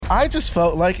I just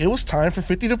felt like it was time for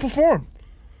 50 to perform.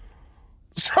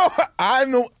 So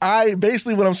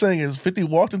basically what I'm saying is 50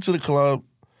 walked into the club.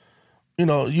 You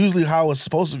know, usually how it's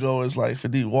supposed to go is like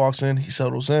 50 walks in, he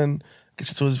settles in,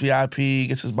 gets into his VIP,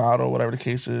 gets his bottle, whatever the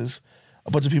case is.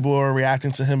 A bunch of people are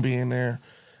reacting to him being there.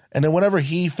 And then whenever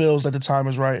he feels that the time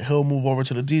is right, he'll move over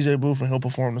to the DJ booth and he'll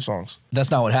perform the songs. That's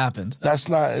not what happened. That's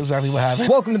not exactly what happened.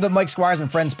 Welcome to the Mike Squires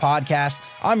and Friends podcast.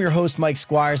 I'm your host, Mike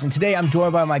Squires, and today I'm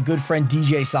joined by my good friend,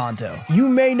 DJ Santo. You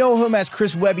may know him as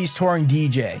Chris Webby's touring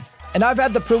DJ. And I've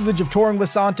had the privilege of touring with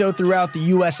Santo throughout the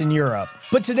US and Europe.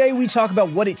 But today we talk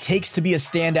about what it takes to be a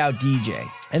standout DJ.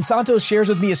 And Santo shares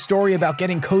with me a story about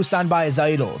getting co-signed by his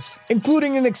idols,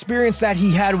 including an experience that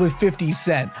he had with 50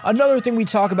 Cent. Another thing we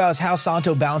talk about is how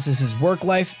Santo balances his work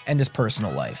life and his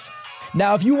personal life.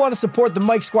 Now, if you want to support the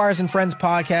Mike Squires and Friends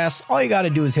podcast, all you got to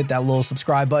do is hit that little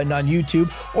subscribe button on YouTube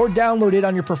or download it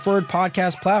on your preferred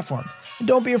podcast platform. And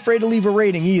don't be afraid to leave a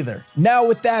rating either. Now,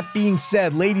 with that being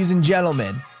said, ladies and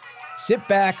gentlemen, sit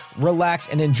back, relax,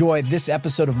 and enjoy this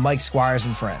episode of Mike Squires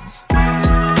and Friends.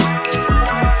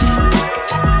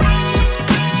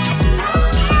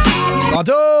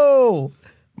 Santo!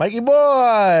 Mikey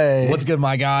boy! What's good,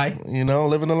 my guy? You know,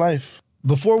 living the life.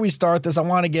 Before we start this, I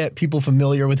want to get people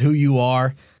familiar with who you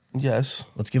are. Yes.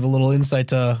 Let's give a little insight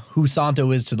to who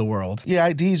Santo is to the world. Yeah,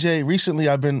 I DJ. Recently,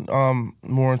 I've been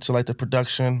more into like the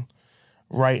production,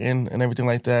 writing, and everything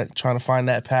like that, trying to find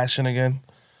that passion again.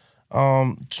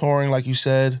 Touring, like you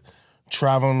said,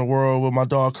 traveling the world with my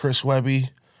dog Chris Webby,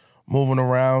 moving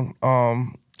around.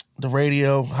 The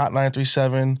radio, Hot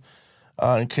 937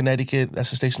 in Connecticut.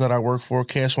 That's the station that I work for.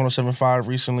 KS 107.5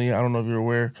 recently. I don't know if you're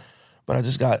aware, but I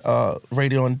just got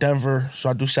radio in Denver,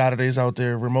 so I do Saturdays out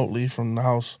there remotely from the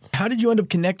house. How did you end up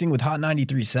connecting with Hot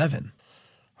 93.7?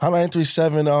 Hot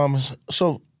 937,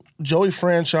 so Joey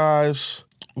Franchise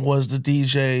was the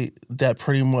DJ that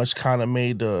pretty much kind of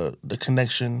made the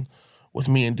connection with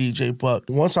me and DJ Buck.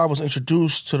 Once I was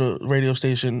introduced to the radio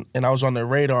station and I was on their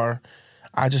radar,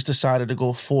 I just decided to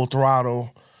go full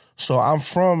throttle. So I'm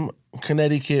from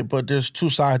Connecticut, but there's two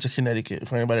sides of Connecticut.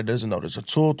 For anybody that doesn't know, there's a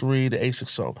 203, the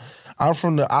 860. I'm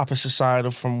from the opposite side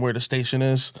of from where the station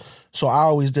is. So I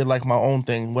always did like my own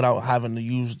thing without having to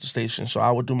use the station. So I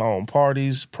would do my own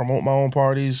parties, promote my own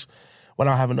parties,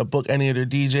 without having to book any of their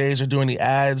DJs or do any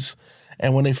ads.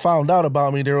 And when they found out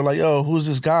about me, they were like, yo, who's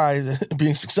this guy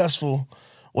being successful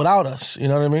without us? You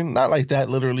know what I mean? Not like that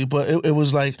literally, but it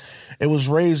was like, it was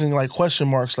raising like question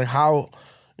marks, like how,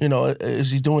 you know,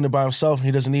 is he doing it by himself? He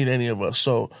doesn't need any of us.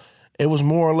 So it was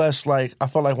more or less like, I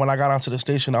felt like when I got onto the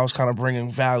station, I was kind of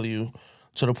bringing value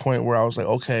to the point where I was like,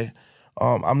 okay,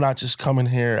 I'm not just coming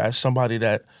here as somebody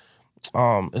that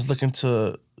is looking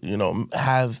to, you know,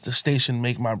 have the station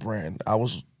make my brand. I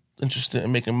was interested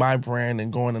in making my brand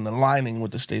and going and aligning with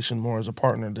the station more as a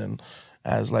partner than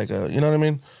as like a, you know what I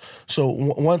mean? So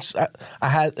once I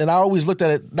had, and I always looked at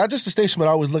it, not just the station, but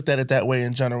I always looked at it that way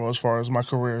in general as far as my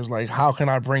career is like, how can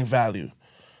I bring value?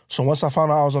 So once I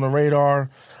found out I was on the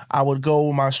radar, I would go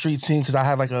with my street team because I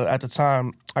had like at the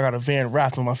time, I got a van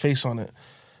wrapped with my face on it.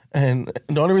 And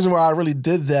the only reason why I really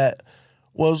did that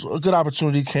was a good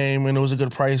opportunity came and it was a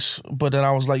good price. But then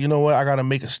I was like, you know what? I got to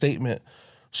make a statement.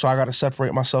 So I got to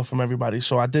separate myself from everybody.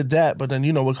 So I did that. But then,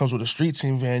 you know, what comes with a street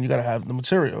team van, you got to have the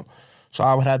material. So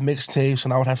I would have mixtapes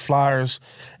and I would have flyers.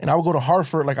 And I would go to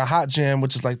Hartford, like a hot jam,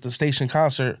 which is like the station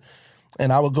concert.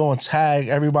 And I would go and tag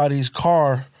everybody's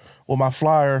car with my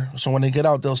flyer. So when they get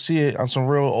out, they'll see it on some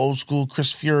real old school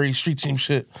Chris Fury street team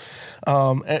shit.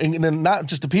 And then not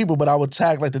just the people, but I would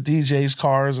tag like the DJ's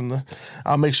cars and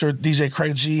I'll make sure DJ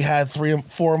Craig G had 3 or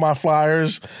 4 of my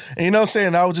flyers. And you know what I'm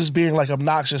saying? I was just being like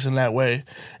obnoxious in that way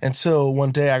until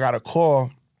one day I got a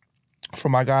call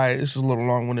from my guy. This is a little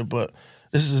long-winded, but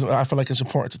I feel like it's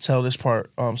important to tell this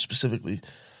part specifically.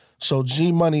 So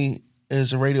G Money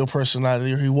is a radio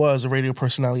personality, or he was a radio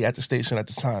personality at the station at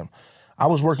the time. I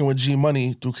was working with G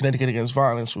Money through Connecticut Against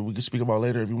Violence, which we can speak about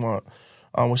later if you want,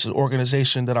 which is an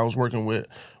organization that I was working with,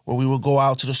 where we would go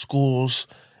out to the schools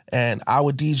and I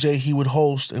would DJ, he would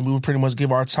host, and we would pretty much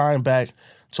give our time back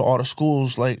to all the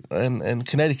schools like in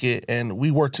Connecticut. And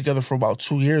we worked together for about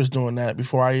 2 years doing that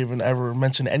before I even ever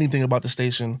mentioned anything about the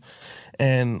station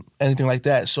and anything like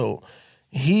that. So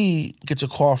he gets a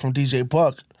call from DJ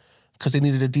Buck because they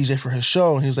needed a DJ for his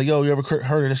show. And he was like, yo, you ever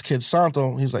heard of this kid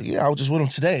Santo? He was like, yeah, I was just with him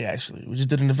today, actually. We just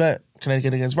did an event,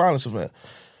 Connecticut Against Violence event.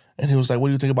 And he was like, what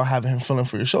do you think about having him fill in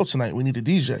for your show tonight? We need a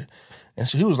DJ. And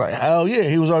so he was like, hell yeah.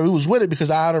 He was with it because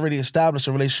I had already established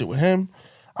a relationship with him.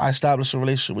 I established a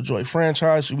relationship with Joey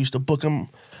Franchise. We used to book him,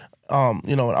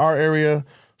 in our area.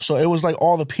 So it was like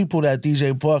all the people that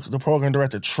DJ Buck, the program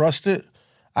director, trusted,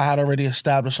 I had already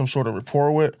established some sort of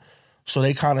rapport with. So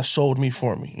they kind of sold me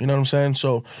for me. You know what I'm saying?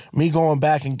 So me going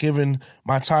back and giving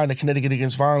my time to Connecticut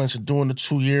Against Violence and doing the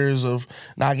 2 years of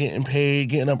not getting paid,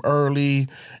 getting up early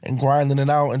and grinding it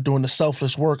out and doing the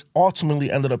selfless work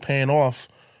ultimately ended up paying off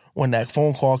when that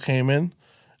phone call came in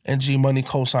and G Money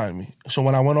co-signed me. So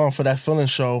when I went on for that fill-in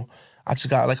show, I just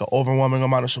got like an overwhelming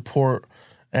amount of support.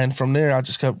 And from there, I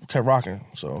just kept rocking.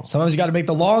 So sometimes you got to make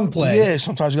the long play. Yeah,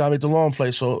 sometimes you got to make the long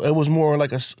play. So it was more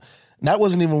like that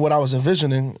wasn't even what I was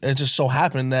envisioning. It just so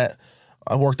happened that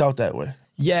I worked out that way.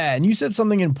 Yeah, and you said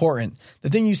something important. The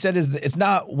thing you said is that it's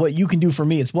not what you can do for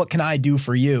me, it's what can I do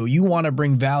for you. You want to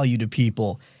bring value to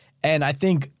people. And I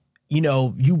think,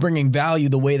 you bringing value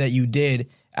the way that you did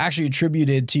actually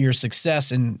attributed to your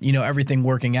success and, everything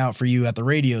working out for you at the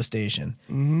radio station.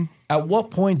 Mm-hmm. At what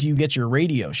point do you get your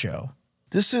radio show?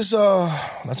 This is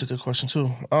that's a good question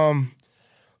too.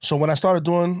 So when I started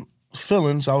doing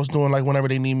fill-ins, I was doing like whenever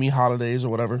they need me, holidays or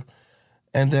whatever.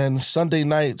 And then Sunday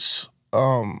nights,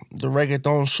 the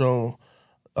reggaeton show,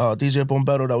 DJ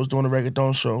Bombeto that was doing the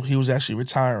reggaeton show, he was actually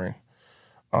retiring.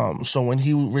 So when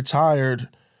he retired,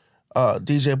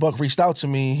 DJ Buck reached out to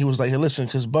me. He was like, hey, listen,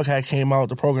 because Buck had came out,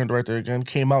 the program director again,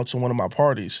 came out to one of my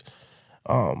parties.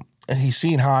 And he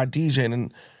seen how I DJ'd.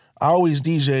 And I always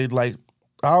DJ'd like,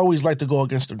 I always like to go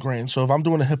against the grain. So if I'm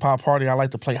doing a hip-hop party, I like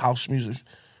to play house music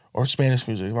or Spanish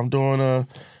music. If I'm doing a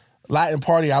Latin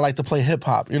party, I like to play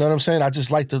hip-hop. You know what I'm saying? I just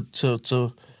like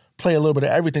to play a little bit of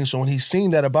everything. So when he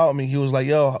seen that about me, he was like,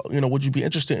 yo, would you be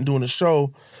interested in doing a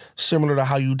show similar to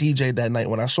how you DJ'd that night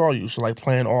when I saw you? So like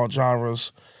playing all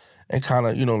genres and kind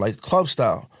of, like club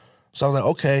style. So I was like,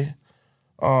 okay,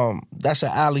 that's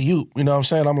an alley-oop. You know what I'm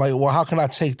saying? I'm like, well, how can I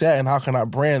take that and how can I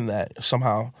brand that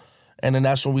somehow? And then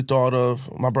that's when we thought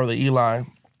of, my brother Eli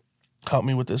helped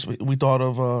me with this. We thought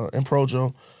of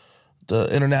Improjo, the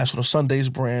International Sundays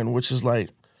brand, which is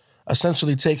like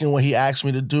essentially taking what he asked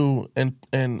me to do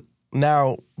and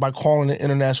now by calling it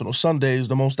International Sundays,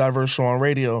 the most diverse show on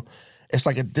radio, it's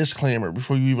like a disclaimer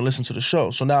before you even listen to the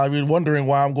show. So now you're wondering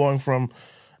why I'm going from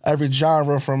every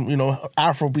genre from,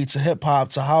 Afrobeat to hip hop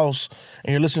to house,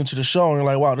 and you're listening to the show and you're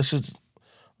like, wow, this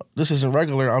isn't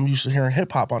regular. I'm used to hearing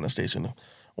hip hop on the station.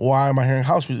 Why am I hearing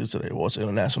house music today? Well, it's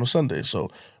International Sunday. So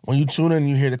when you tune in and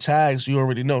you hear the tags, you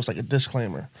already know it's like a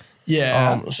disclaimer.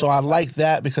 Yeah. So I like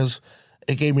that because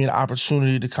it gave me an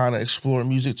opportunity to kind of explore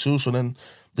music too. So then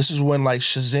this is when like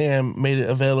Shazam made it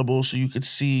available so you could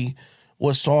see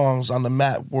what songs on the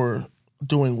map were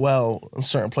doing well in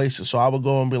certain places. So I would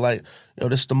go and be like,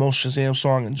 this is the most Shazam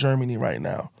song in Germany right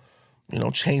now.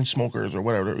 Chainsmokers or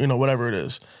whatever, whatever it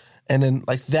is. And then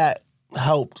like that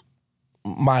helped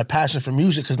my passion for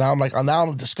music because now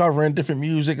I'm discovering different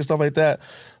music and stuff like that.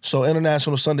 So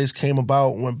International Sundays came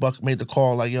about when Buck made the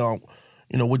call like, yo,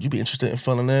 would you be interested in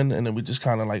filling in? And then we just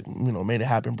kind of like, made it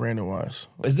happen branding wise.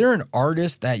 Is there an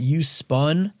artist that you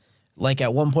spun like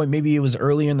at one point, maybe it was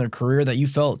early in their career that you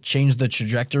felt changed the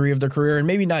trajectory of their career? And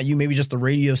maybe not you, maybe just the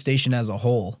radio station as a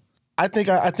whole. I think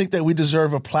that we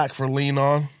deserve a plaque for Lean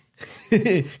On.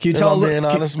 Can you tell? Being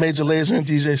honest, Major Lazer and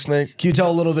DJ Snake. Can you tell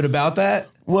a little bit about that?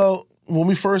 Well, when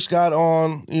we first got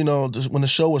on, when the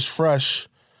show was fresh,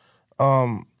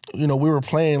 we were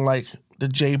playing like the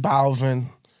J Balvin,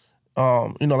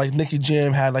 like Nicky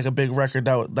Jam had like a big record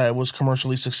that was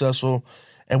commercially successful,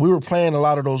 and we were playing a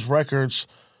lot of those records.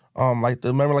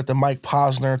 Remember the Mike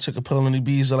Posner, Took a Pill in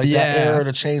Ibiza, that era,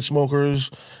 the Chainsmokers,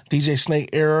 DJ Snake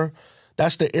era.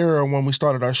 That's the era when we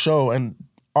started our show, and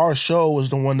our show was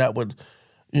the one that would,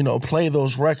 play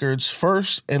those records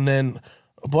first, and then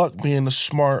Buck, being the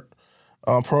smart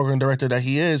program director that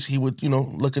he is, he would,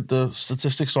 look at the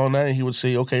statistics on that, and he would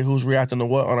say, okay, who's reacting to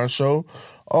what on our show?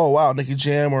 Oh, wow, Nicky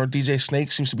Jam or DJ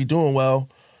Snake seems to be doing well.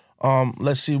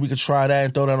 Let's see if we could try that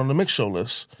and throw that on the mix show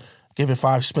list. Give it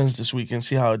 5 spins this week and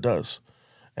see how it does.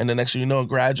 And the next thing you know, it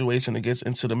graduates and it gets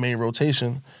into the main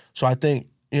rotation. So I think,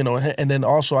 and then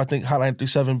also I think Hot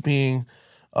 937 being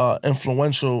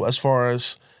influential as far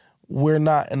as we're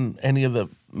not in any of the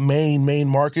main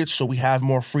markets, so we have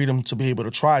more freedom to be able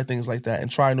to try things like that and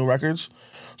try new records.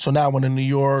 So now when in New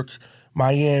York,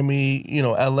 Miami,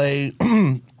 LA,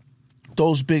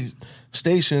 those big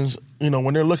stations,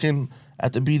 when they're looking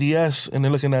at the BDS and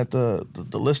they're looking at the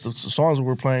list of the songs that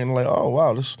we're playing, they're like, oh,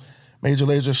 wow, this Major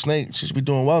Lazer Snake seems to be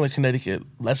doing well in Connecticut.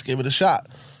 Let's give it a shot.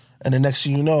 And the next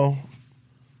thing you know,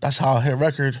 that's how a hit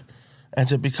record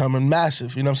ends up becoming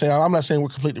massive. You know what I'm saying? I'm not saying we're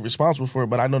completely responsible for it,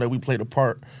 but I know that we played a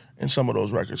part in some of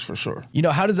those records for sure.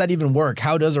 How does that even work?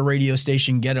 How does a radio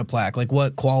station get a plaque? Like,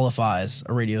 what qualifies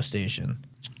a radio station?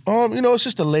 It's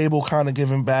just a label kind of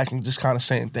giving back and just kind of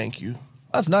saying thank you.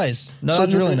 That's nice. No,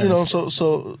 that's really nice.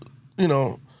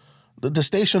 the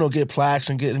station will get plaques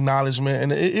and get acknowledgement.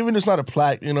 And even if it's not a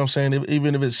plaque, you know what I'm saying?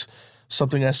 Even if it's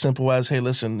something as simple as, hey,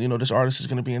 listen, you know, this artist is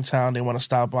going to be in town. They want to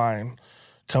stop by and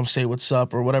come say what's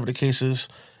up or whatever the case is.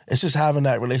 It's just having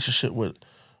that relationship with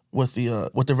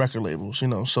the record labels, you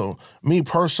know. So me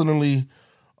personally,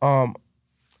 I'm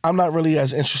not really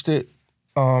as interested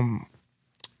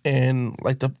in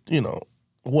like the, you know,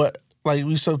 what, like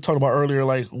we talked about earlier,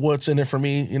 like what's in it for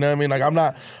me, you know what I mean? Like I'm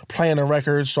not playing the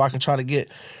records so I can try to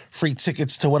get free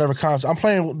tickets to whatever concert. I'm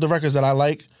playing the records that I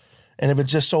like, and if it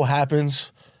just so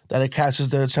happens that it catches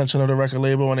the attention of the record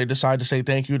label and they decide to say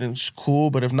thank you, then it's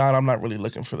cool. But if not, I'm not really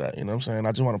looking for that, you know what I'm saying?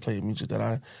 I just want to play music that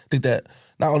I think that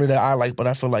not only that I like, but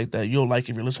I feel like that you'll like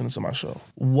if you're listening to my show.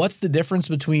 What's the difference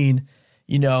between,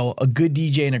 you know, a good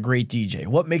DJ and a great DJ?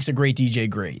 What makes a great DJ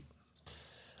great?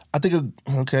 I think,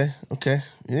 okay.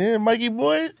 Yeah, Mikey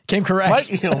boy. Came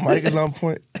correct. Mike is on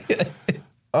point.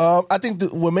 I think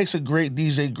that what makes a great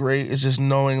DJ great is just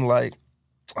knowing, like,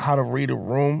 how to read a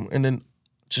room, and then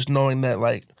just knowing that,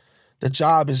 like, the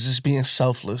job is just being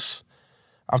selfless.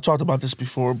 I've talked about this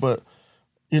before, but,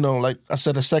 you know, like I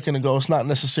said a second ago, it's not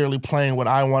necessarily playing what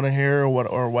I want to hear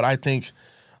or what I think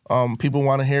people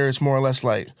want to hear. It's more or less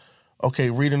like, okay,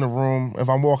 reading the room. If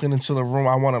I'm walking into the room,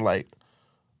 I want to, like,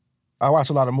 I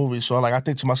watch a lot of movies, so like I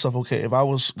think to myself, okay, if I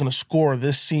was gonna score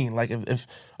this scene, like if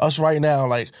us right now,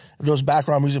 like if there was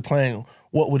background music playing,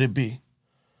 what would it be?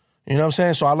 You know what I'm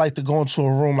saying? So I like to go into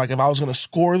a room, like if I was gonna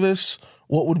score this,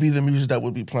 what would be the music that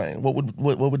would be playing? What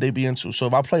would they be into? So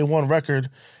if I play one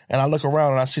record and I look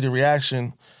around and I see the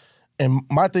reaction, and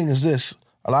my thing is this: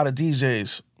 a lot of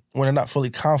DJs, when they're not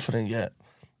fully confident yet,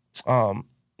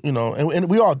 you know, and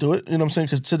we all do it, you know what I'm saying?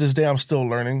 Because to this day, I'm still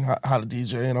learning how to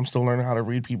DJ, and I'm still learning how to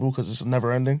read people because it's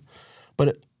never ending.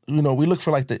 But, you know, we look for,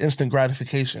 like, the instant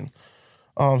gratification.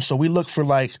 So we look for,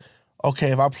 like, okay,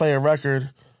 if I play a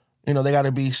record, you know, they got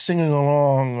to be singing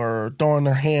along or throwing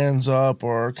their hands up,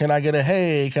 or can I get a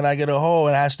hey, can I get a ho?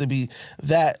 It has to be,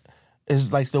 that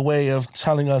is, like, the way of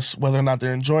telling us whether or not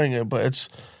they're enjoying it. But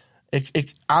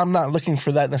I'm not looking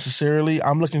for that necessarily.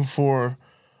 I'm looking for,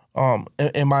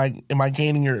 am I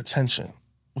gaining your attention?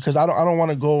 Because I don't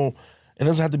want to go. It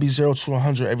doesn't have to be 0 to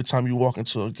 100 every time you walk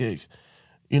into a gig.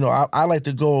 You know, I like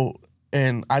to go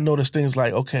and I notice things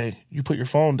like, okay, you put your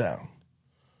phone down,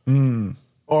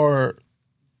 or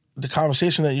the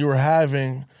conversation that you were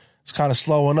having is kind of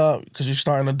slowing up because you're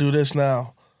starting to do this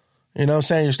now. You know what I'm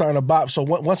saying? You're starting to bop. So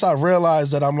once I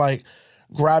realize that I'm like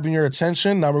grabbing your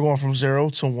attention, now we're going from 0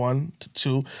 to 1 to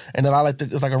 2, and then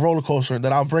it's like a roller coaster.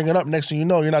 Then I'll bring it up. Next thing you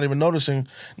know, you're not even noticing.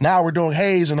 Now we're doing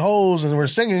heys and hoes and we're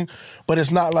singing, but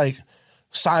it's not like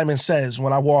Simon Says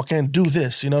when I walk in, do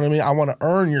this. You know what I mean? I want to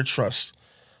earn your trust.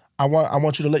 I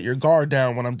want you to let your guard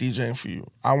down when I'm DJing for you.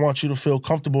 I want you to feel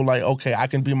comfortable, like, okay, I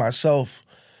can be myself.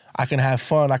 I can have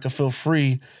fun. I can feel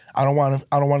free. I don't want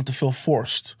it to feel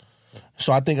forced.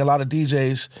 So I think a lot of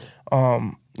DJs,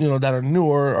 you know, that are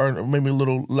newer or maybe a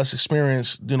little less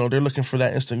experienced, you know, they're looking for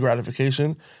that instant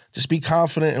gratification. Just be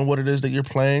confident in what it is that you're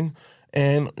playing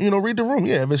and, you know, read the room.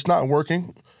 Yeah, if it's not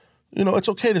working, you know, it's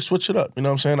okay to switch it up. You know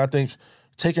what I'm saying? I think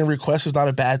taking requests is not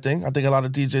a bad thing. I think a lot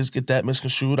of DJs get that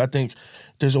misconstrued. I think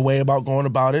there's a way about going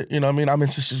about it. You know what I mean? I'm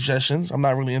into suggestions. I'm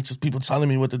not really into people telling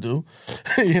me what to do.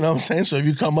 You know what I'm saying? So if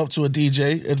you come up to a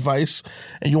DJ advice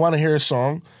and you want to hear a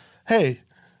song, hey,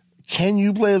 can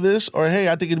you play this? Or, hey,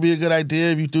 I think it'd be a good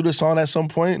idea if you do this on at some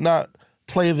point, not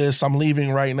play this, I'm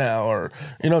leaving right now. Or,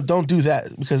 you know, don't do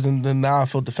that because then now I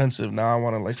feel defensive. Now I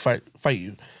want to, like, fight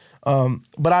you.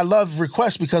 But I love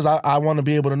requests because I want to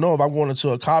be able to know if I'm going into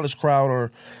a college crowd or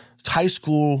high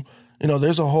school, you know,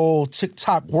 there's a whole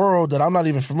TikTok world that I'm not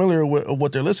even familiar with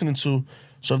what they're listening to.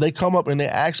 So if they come up and they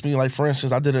ask me, like, for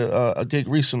instance, I did a gig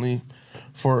recently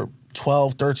for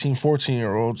 12, 13,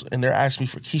 14-year-olds, and they're asking me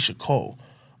for Keisha Cole.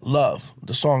 Love,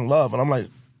 the song Love. And I'm like,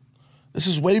 this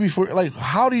is way before, like,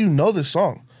 how do you know this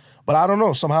song? But I don't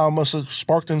know. Somehow it must have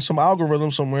sparked in some algorithm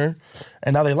somewhere,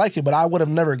 and now they like it. But I would have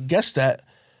never guessed that.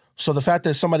 So the fact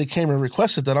that somebody came and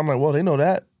requested that, I'm like, well, they know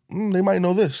that. They might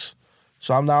know this.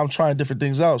 So I'm trying different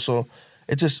things out. So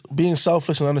it's just being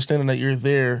selfless and understanding that you're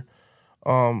there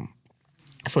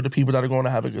for the people that are going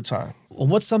to have a good time.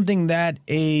 What's something that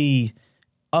a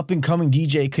up-and-coming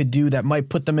DJ could do that might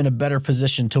put them in a better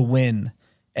position to win?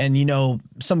 And, you know,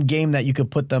 some game that you could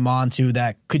put them onto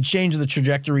that could change the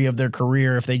trajectory of their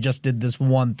career if they just did this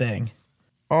one thing?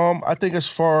 I think as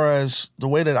far as the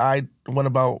way that I went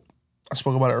about, I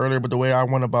spoke about it earlier, but the way I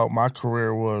went about my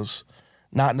career was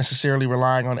not necessarily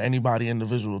relying on anybody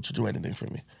individual to do anything for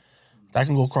me. That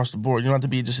can go across the board. You don't have to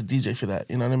be just a DJ for that.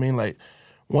 You know what I mean? Like,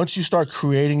 once you start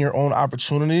creating your own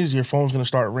opportunities, your phone's going to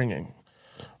start ringing.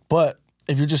 But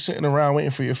if you're just sitting around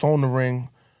waiting for your phone to ring,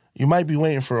 you might be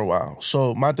waiting for a while.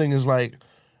 So my thing is like,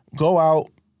 go out,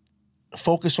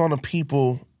 focus on the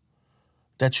people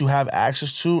that you have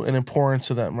access to, and then pour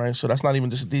into them, right? So that's not even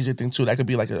just a DJ thing too. That could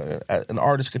be like an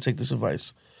artist could take this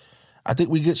advice. I think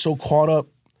we get so caught up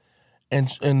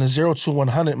in the 0 to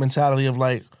 100 mentality of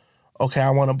like, okay,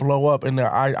 I want to blow up. And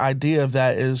the idea of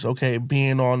that is, okay,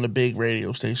 being on the big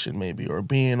radio station maybe, or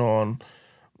being on,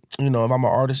 if I'm an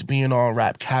artist, being on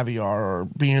Rap Caviar, or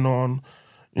being on,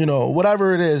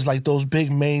 whatever it is, like those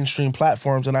big mainstream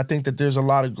platforms. And I think that there's a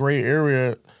lot of gray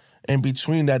area in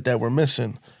between that we're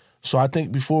missing. So I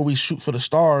think before we shoot for the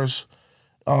stars,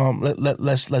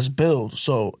 let's build.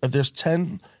 So if there's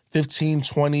 10, 15,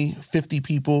 20, 50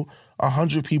 people,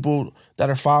 100 people that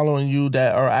are following you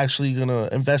that are actually going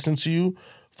to invest into you,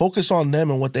 focus on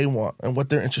them and what they want and what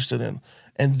they're interested in.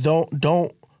 And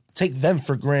don't take them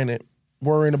for granted,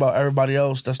 worrying about everybody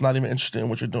else that's not even interested in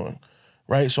what you're doing,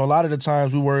 right? So a lot of the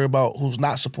times we worry about who's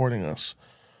not supporting us.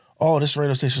 Oh, this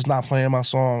radio station's not playing my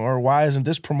song, or why isn't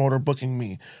this promoter booking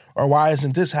me, or why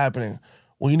isn't this happening?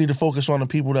 Well, you need to focus on the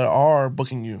people that are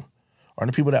booking you, or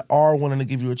the people that are willing to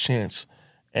give you a chance,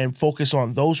 and focus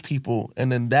on those people,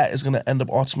 and then that is going to end up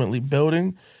ultimately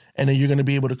building, and then you're going to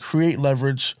be able to create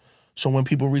leverage. So when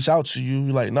people reach out to you,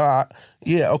 you're like, nah,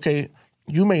 yeah, okay,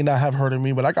 you may not have heard of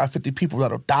me, but I got 50 people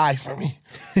that'll die for me.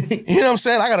 You know what I'm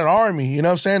saying? I got an army, you know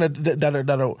what I'm saying,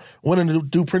 that are willing to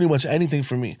do pretty much anything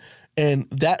for me. And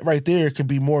that right there could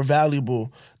be more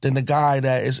valuable than the guy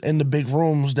that is in the big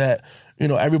rooms that,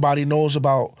 everybody knows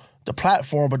about the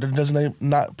platform, but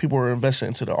not people are investing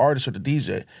into the artist or the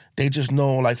DJ. They just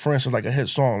know, like, for instance, like a hit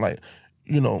song, like,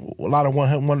 a lot of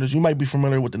one-hit wonders, you might be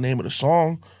familiar with the name of the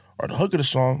song or the hook of the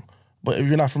song, but if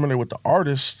you're not familiar with the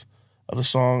artist of the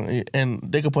song, and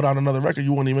they could put out another record,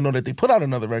 you wouldn't even know that they put out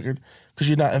another record because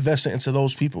you're not investing into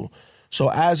those people.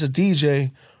 So as a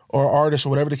DJ or artist or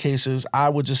whatever the case is, I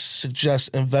would just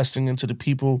suggest investing into the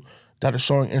people that are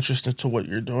showing interest into what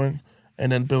you're doing,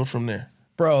 and then build from there.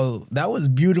 Bro, that was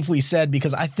beautifully said,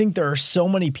 because I think there are so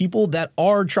many people that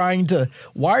are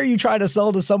why are you trying to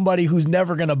sell to somebody who's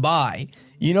never going to buy?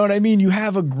 You know what I mean? You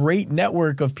have a great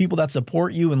network of people that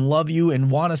support you and love you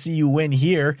and want to see you win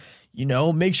here.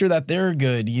 Make sure that they're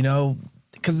good,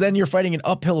 because then you're fighting an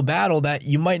uphill battle that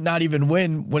you might not even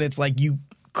win when it's like you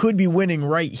could be winning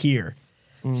right here.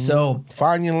 Mm-hmm. So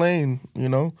find your lane,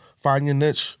 find your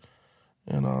niche.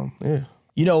 And yeah.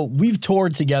 We've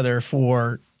toured together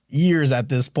for years at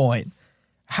this point.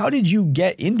 How did you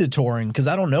get into touring? Because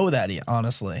I don't know that,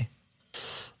 honestly.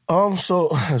 So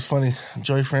it's funny.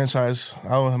 Joey Franchise,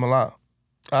 I owe him a lot.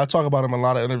 I talk about him in a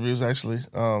lot of interviews, actually.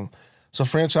 So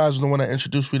Franchise was the one that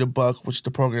introduced me to Buck, which is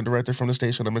the program director from the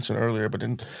station I mentioned earlier. But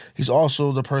then he's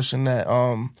also the person that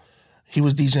he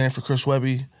was DJing for Chris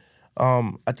Webby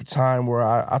at the time, where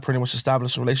I pretty much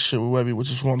established a relationship with Webby, which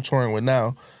is who I'm touring with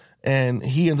now. And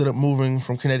he ended up moving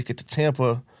from Connecticut to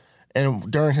Tampa.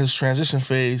 And during his transition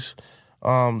phase,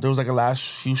 there was like a last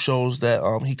few shows that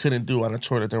he couldn't do on a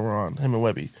tour that they were on, him and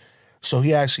Webby. So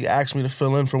he actually asked me to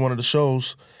fill in for one of the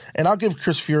shows. And I'll give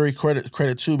Chris Fury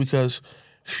credit too, because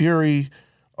Fury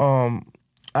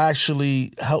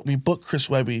actually helped me book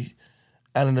Chris Webby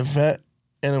at an event.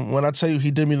 And when I tell you he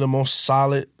did me the most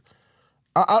solid,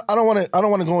 I don't want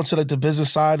to go into like the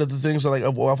business side of the things, like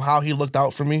of how he looked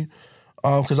out for me.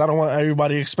 Because I don't want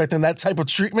everybody expecting that type of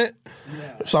treatment.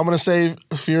 Yeah. So I'm going to save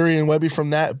Fury and Webby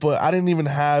from that. But I didn't even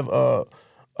have a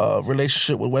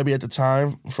relationship with Webby at the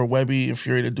time for Webby and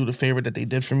Fury to do the favor that they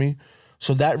did for me.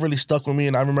 So that really stuck with me.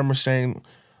 And I remember saying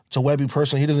to Webby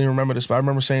personally, he doesn't even remember this, but I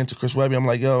remember saying to Chris Webby, I'm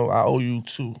like, yo, I owe you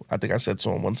two. I think I said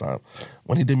to him one time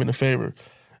when he did me the favor.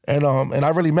 And I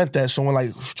really meant that. So when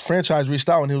like Franchise reached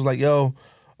out and he was like, yo,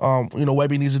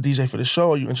 Webby needs a DJ for the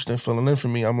show. Are you interested in filling in for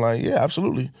me? I'm like, yeah,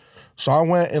 absolutely. So I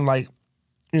went and like,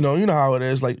 you know how it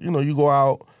is. Like, you go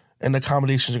out and the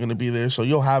accommodations are going to be there. So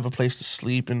you'll have a place to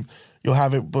sleep and you'll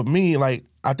have it. But me, like,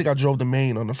 I think I drove to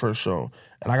Maine on the first show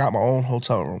and I got my own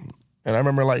hotel room. And I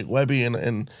remember like Webby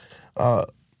and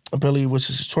Billy, which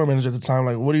is his tour manager at the time,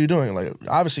 like, what are you doing? Like,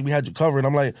 obviously we had you covered.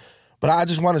 I'm like, but I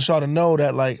just wanted y'all to know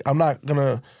that like, I'm not going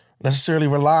to necessarily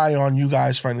rely on you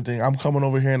guys for anything. I'm coming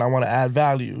over here and I want to add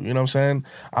value. You know what I'm saying?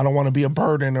 I don't want to be a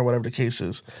burden or whatever the case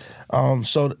is.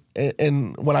 So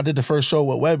when I did the first show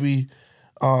with Webby,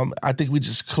 I think we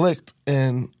just clicked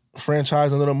and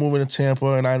Franchise ended up moving to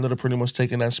Tampa and I ended up pretty much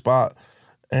taking that spot.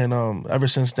 And ever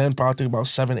since then, probably about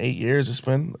 7-8 years it's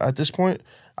been. At this point,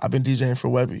 I've been DJing for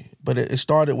Webby. But it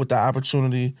started with the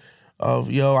opportunity of,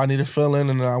 I need to fill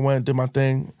in, and then I went and did my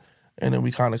thing. And then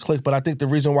we kind of clicked. But I think the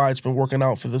reason why it's been working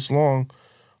out for this long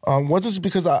wasn't just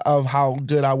because of how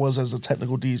good I was as a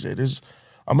technical DJ. There's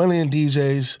a million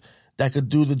DJs that could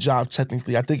do the job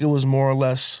technically. I think it was more or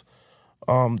less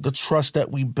the trust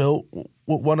that we built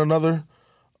with one another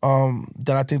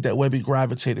that I think that Webby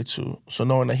gravitated to. So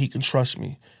knowing that he can trust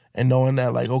me and knowing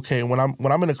that like, okay, when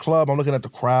I'm in a club, I'm looking at the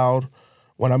crowd.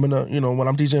 When I'm when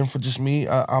I'm DJing for just me,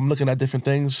 I'm looking at different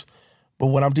things. But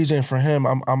when I'm DJing for him,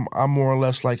 I'm more or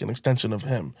less like an extension of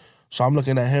him. So I'm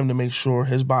looking at him to make sure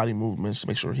his body movements, to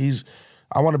make sure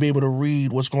I want to be able to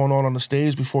read what's going on the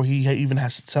stage before he even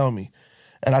has to tell me.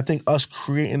 And I think us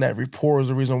creating that rapport is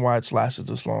the reason why it's lasted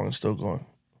this long and still going.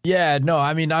 Yeah, no,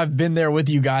 I mean, I've been there with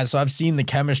you guys, so I've seen the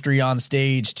chemistry on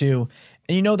stage too.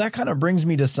 And, that kind of brings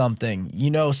me to something.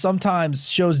 Sometimes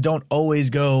shows don't always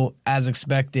go as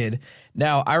expected.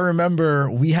 Now, I remember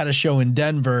we had a show in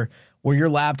Denver where your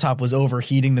laptop was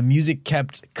overheating. The music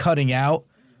kept cutting out.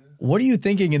 What are you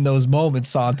thinking in those moments,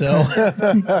 Santo?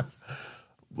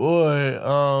 Boy,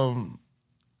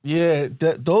 yeah,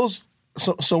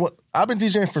 So I've been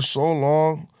DJing for so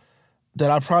long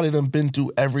that I probably done been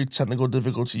through every technical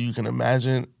difficulty you can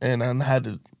imagine, and I had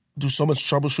to do so much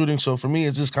troubleshooting. So for me,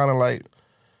 it's just kind of like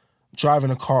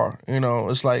driving a car.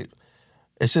 It's like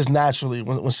it's just naturally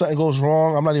when something goes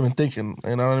wrong, I'm not even thinking.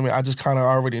 You know what I mean? I just kind of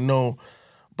already know.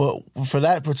 But for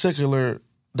that in particular,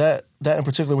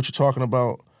 what you're talking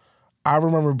about, I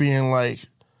remember being like,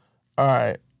 all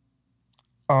right,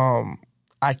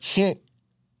 I can't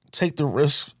take the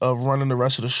risk of running the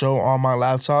rest of the show on my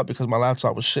laptop because my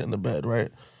laptop was shit in the bed, right?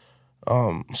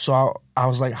 So I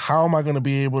was like, how am I going to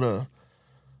be able to,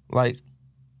 like,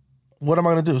 what am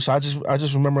I going to do? So I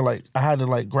just remember, like, I had to,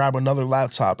 like, grab another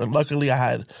laptop, and luckily I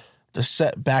had the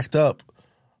set backed up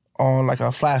on, like,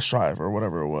 a flash drive or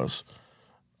whatever it was.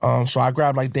 So I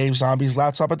grabbed, like, Dave Zombie's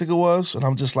laptop, I think it was, and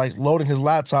I'm just, like, loading his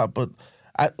laptop, but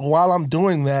while I'm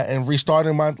doing that and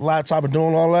restarting my laptop and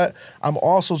doing all that, I'm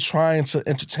also trying to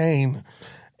entertain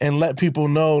and let people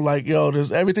know, like, yo,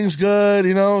 everything's good,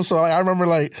 So like, I remember,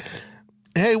 like,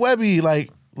 hey, Webby,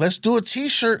 like, let's do a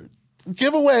T-shirt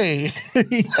giveaway.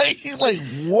 He's like,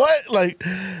 what? Like,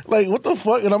 what the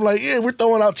fuck? And I'm like, yeah, we're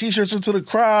throwing out T-shirts into the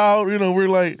crowd.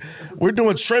 We're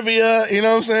doing trivia. You know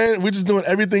what I'm saying? We're just doing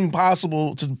everything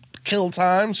possible to kill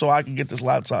time so I can get this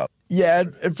laptop. Yeah,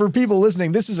 and for people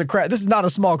listening, this is a crowd. This is not a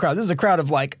small crowd. This is a crowd of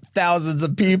like thousands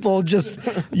of people just,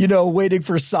 waiting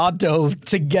for Santo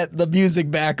to get the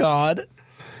music back on.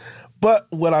 But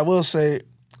what I will say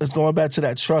is going back to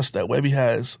that trust that Webby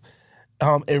has,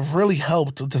 it really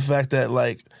helped the fact that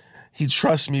like he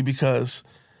trusts me because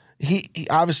he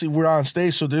obviously we're on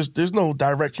stage, so there's no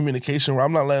direct communication where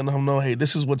I'm not letting him know, hey,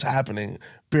 this is what's happening.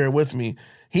 Bear with me.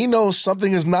 He knows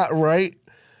something is not right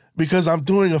because I'm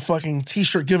doing a fucking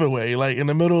T-shirt giveaway, like, in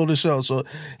the middle of the show. So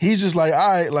he's just like, all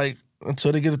right, like,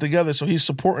 until they get it together. So he's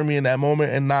supporting me in that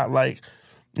moment and not like,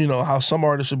 how some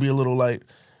artists would be a little like,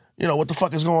 what the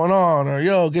fuck is going on? Or,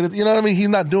 yo, get it. You know what I mean? He's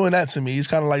not doing that to me. He's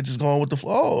kind of like just going with the,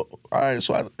 all right,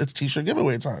 so it's T-shirt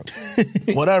giveaway time.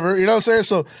 Whatever, you know what I'm saying?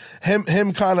 So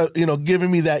him kind of,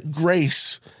 giving me that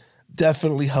grace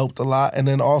definitely helped a lot. And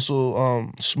then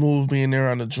also Smooth being there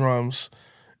on the drums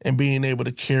and being able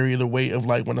to carry the weight of,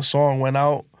 like, when the song went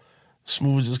out,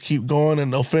 Smooth just keep going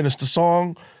and they'll finish the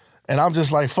song. And I'm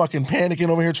just, like, fucking panicking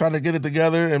over here trying to get it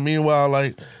together. And meanwhile,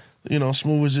 like,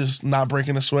 Smooth was just not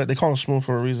breaking a sweat. They call him Smooth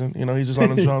for a reason. He's just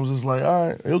on the drums. It's like, all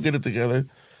right, he'll get it together.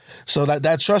 So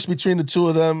that trust between the two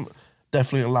of them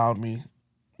definitely allowed me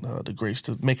the grace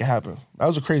to make it happen. That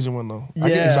was a crazy one, though. Yeah, I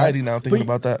get anxiety now thinking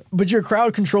about that. But your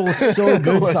crowd control is so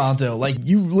good, Santo. Like,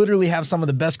 you literally have some of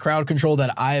the best crowd control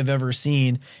that I have ever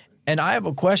seen. And I have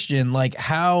a question, like,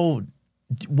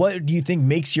 what do you think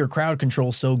makes your crowd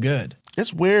control so good?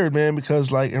 It's weird, man,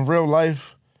 because, like, in real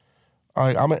life,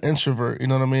 I'm an introvert, you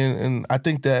know what I mean? And I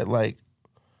think that, like,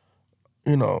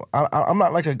 I'm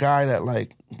not like a guy that,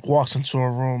 like, walks into a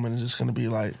room and is just going to be,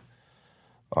 like,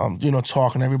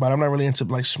 talking to everybody. I'm not really into,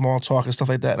 like, small talk and stuff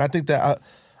like that. And I think that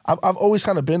I've always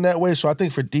kind of been that way. So I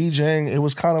think for DJing, it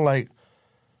was kind of like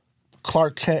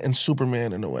Clark Kent and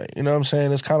Superman in a way. You know what I'm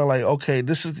saying? It's kind of like, okay,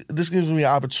 this gives me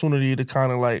an opportunity to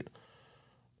kind of, like,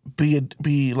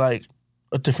 be like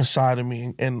a different side of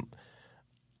me. And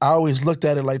I always looked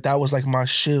at it like that was like my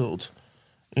shield,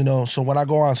 So when I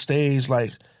go on stage,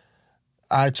 like,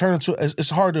 I turn into, it's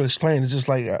hard to explain. It's just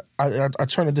like I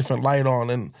turn a different light on,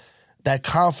 and that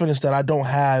confidence that I don't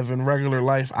have in regular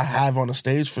life, I have on the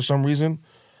stage for some reason.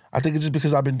 I think it's just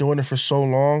because I've been doing it for so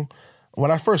long. When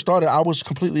I first started, I was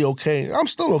completely okay. I'm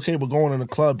still okay with going in the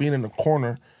club, being in the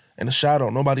corner, in the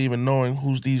shadow, nobody even knowing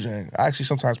who's DJing. I actually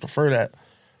sometimes prefer that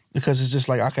because it's just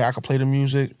like, okay, I can play the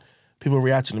music, people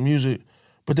react to the music.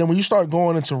 But then when you start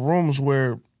going into rooms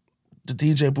where the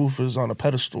DJ booth is on a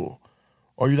pedestal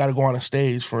or you got to go on a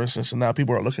stage, for instance, and now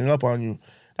people are looking up on you.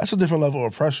 That's a different level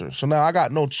of pressure. So now I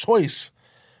got no choice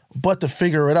but to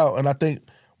figure it out. And I think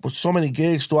with so many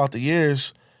gigs throughout the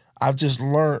years, I've just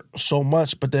learned so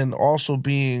much, but then also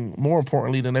being, more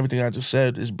importantly than everything I just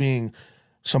said, is being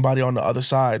somebody on the other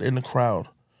side in the crowd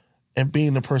and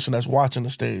being the person that's watching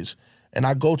the stage. And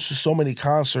I go to so many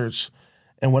concerts,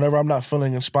 and whenever I'm not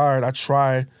feeling inspired, I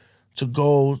try to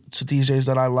go to DJs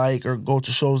that I like or go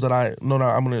to shows that I know that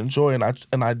I'm going to enjoy, and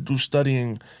I do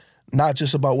studying not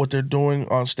just about what they're doing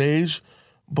on stage,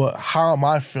 but how am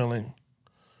I feeling?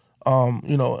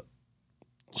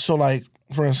 So like,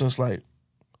 for instance, like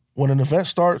when an event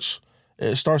starts,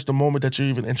 it starts the moment that you're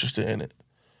even interested in it.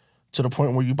 To the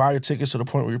point where you buy your tickets, to the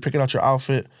point where you're picking out your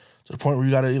outfit, to the point where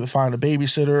you got to either find a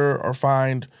babysitter or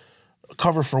find a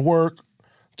cover for work,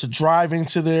 to driving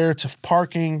to there, to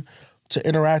parking, to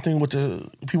interacting with the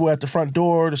people at the front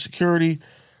door, the security,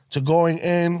 to going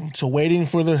in, to waiting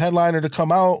for the headliner to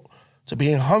come out, to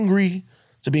being hungry,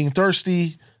 to being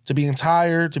thirsty, to being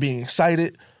tired, to being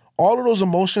excited. All of those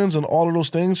emotions and all of those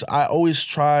things I always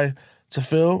try to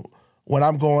feel when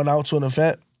I'm going out to an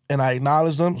event, and I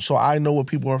acknowledge them so I know what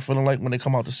people are feeling like when they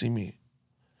come out to see me.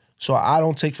 So I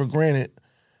don't take for granted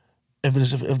if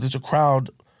there's a crowd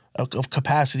of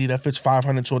capacity that fits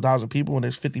 500 to 1,000 people and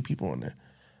there's 50 people in there.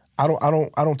 I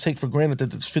don't take for granted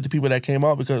that there's 50 people that came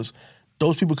out, because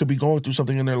those people could be going through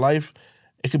something in their life.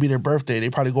 It could be their birthday. They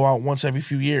probably go out once every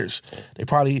few years. They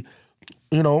probably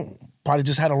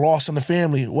just had a loss in the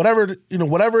family. Whatever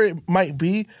it might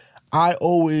be, I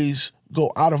always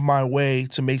go out of my way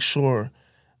to make sure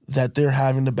that they're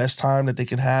having the best time that they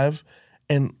can have.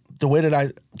 And the way that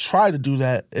I try to do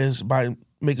that is by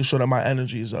making sure that my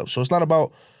energy is up. So it's not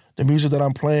about the music that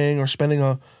I'm playing or spending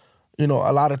a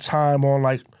lot of time on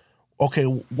like, okay,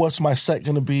 what's my set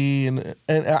going to be? And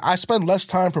I spend less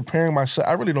time preparing my set.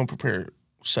 I really don't prepare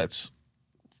sets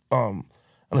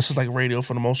unless it's like radio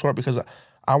for the most part, because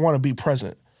I want to be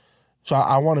present. So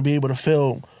I want to be able to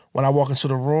feel when I walk into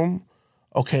the room,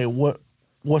 okay,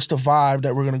 what's the vibe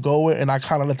that we're going to go with? And I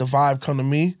kind of let the vibe come to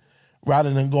me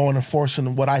rather than going and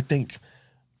forcing what I think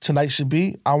tonight should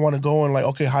be. I want to go and like,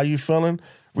 okay, how you feeling?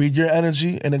 Read your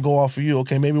energy and then go off of you.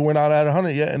 Okay, maybe we're not at 100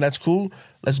 yet, and that's cool.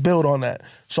 Let's build on that.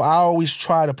 So I always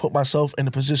try to put myself in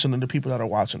the position of the people that are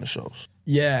watching the shows.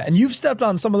 Yeah, and you've stepped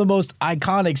on some of the most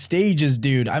iconic stages,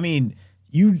 dude. I mean,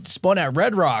 you spun at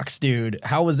Red Rocks, dude.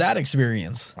 How was that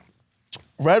experience?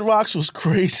 Red Rocks was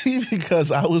crazy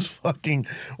because I was fucking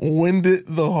winded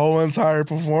the whole entire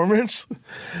performance.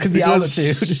 Because of the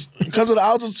altitude. Because of the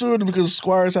altitude, because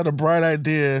Squires had a bright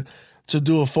idea to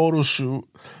do a photo shoot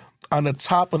on the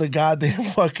top of the goddamn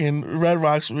fucking Red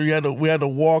Rocks, where we had to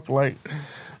walk like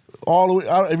all the way.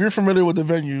 If you're familiar with the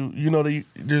venue, you know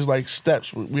there's like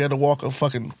steps. We had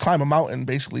to climb a mountain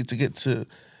basically to get to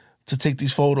take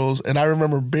these photos, and I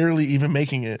remember barely even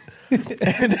making it.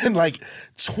 And then like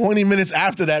 20 minutes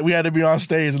after that, we had to be on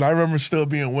stage, and I remember still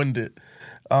being winded.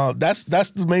 That's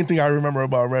the main thing I remember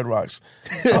about Red Rocks.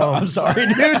 I'm sorry,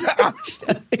 dude.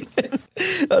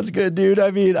 That's good, dude.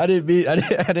 I mean, I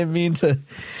didn't mean to.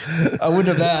 I wouldn't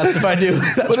have asked if I knew.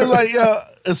 But it's like,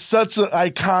 it's such an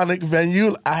iconic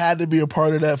venue. I had to be a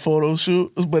part of that photo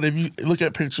shoot. But if you look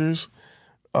at pictures,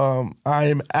 I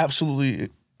am absolutely.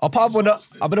 I'll pop one up.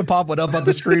 I'm gonna pop one up on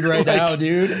the screen right now,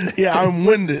 dude. Yeah, I'm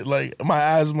winded. Like my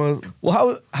asthma.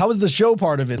 Well, how was the show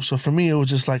part of it? So for me, it was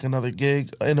just like another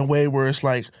gig in a way where it's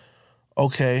like,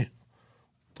 okay,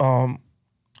 I'm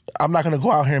not gonna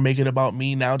go out here and make it about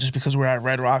me now just because we're at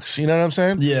Red Rocks. You know what I'm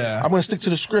saying? Yeah. I'm gonna stick to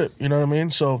the script. You know what I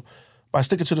mean? So by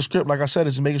sticking to the script, like I said,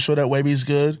 is making sure that Weby's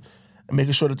good and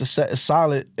making sure that the set is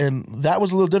solid. And that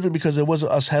was a little different because it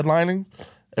wasn't us headlining;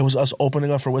 it was us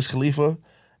opening up for Wiz Khalifa.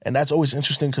 And that's always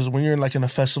interesting because when you're in a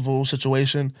festival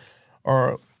situation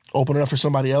or opening up for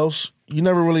somebody else, you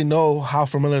never really know how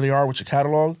familiar they are with your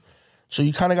catalog. So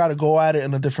you kind of got to go at it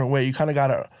in a different way. You kind of got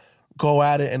to go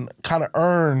at it and kind of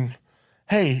earn,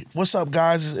 hey, what's up,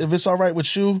 guys? If it's all right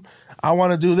with you, I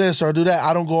want to do this or do that.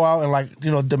 I don't go out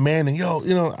and demanding,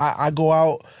 I go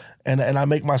out and I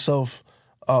make myself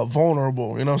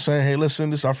vulnerable. You know what I'm saying? Hey,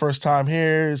 listen, this is our first time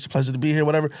here. It's a pleasure to be here,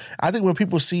 whatever. I think when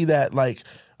people see that,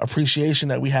 appreciation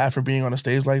that we have for being on a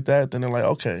stage like that, then they're like,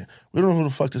 okay, we don't know who the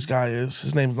fuck this guy is.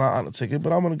 His name's not on the ticket,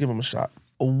 but I'm going to give him a shot.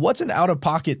 What's an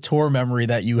out-of-pocket tour memory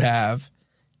that you have?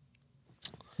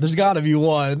 There's got to be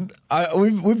one.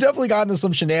 We've definitely gotten to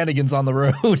some shenanigans on the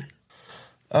road.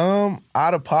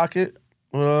 Out of pocket.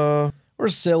 Or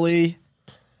silly.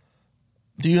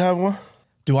 Do you have one?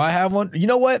 Do I have one? You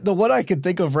know what? The one I could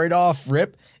think of right off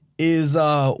rip is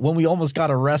when we almost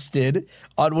got arrested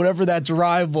on whatever that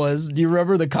drive was. Do you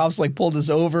remember the cops like pulled us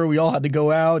over? We all had to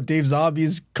go out. Dave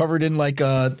Zombie's covered in like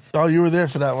a... Oh, you were there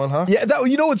for that one, huh? Yeah,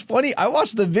 you know what's funny? I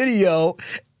watched the video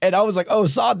and I was like, oh,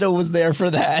 Santo was there for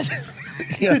that.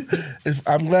 Yeah,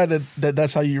 I'm glad that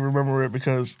that's how you remember it,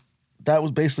 because that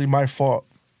was basically my fault.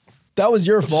 That was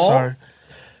your fault? Sorry.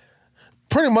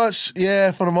 Pretty much,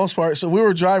 yeah, for the most part. So we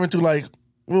were driving through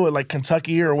like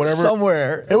Kentucky or whatever.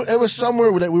 Somewhere. It was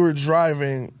somewhere that we were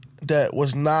driving that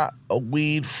was not a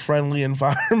weed-friendly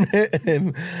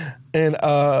environment. and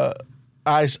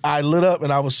I lit up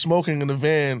and I was smoking in the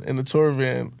van, in the tour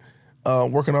van,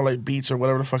 working on like beats or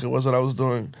whatever the fuck it was that I was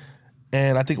doing.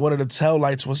 And I think one of the tail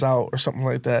lights was out or something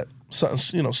like that.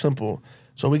 Something, simple.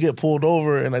 So we get pulled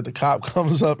over and like the cop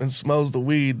comes up and smells the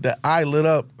weed that I lit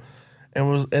up.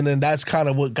 And then that's kind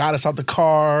of what got us out the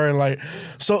car. And like,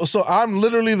 so I'm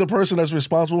literally the person that's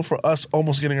responsible for us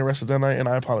almost getting arrested that night. And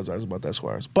I apologize about that,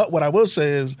 Squires. But what I will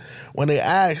say is when they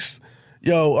asked,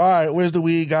 yo, all right, where's the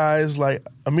weed, guys? Like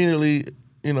immediately,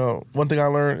 one thing I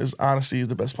learned is honesty is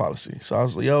the best policy. So I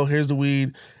was like, yo, here's the weed.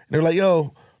 And they're like,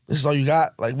 yo, this is all you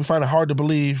got? Like, we find it hard to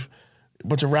believe a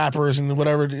bunch of rappers and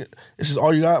whatever. This is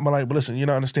all you got? I'm like, but listen, you're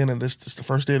not understanding this. This is the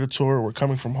first day of the tour. We're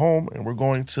coming from home and we're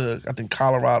going to, I think,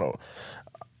 Colorado.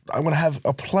 I'm going to have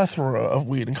a plethora of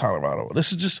weed in Colorado.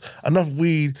 This is just enough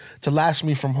weed to last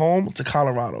me from home to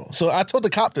Colorado. So I told the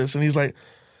cop this and he's like,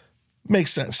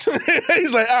 makes sense.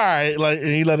 He's like, all right,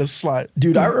 and he let us slide.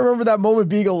 Dude, I remember that moment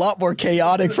being a lot more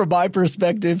chaotic from my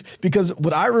perspective, because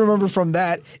what I remember from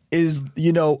that is,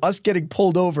 us getting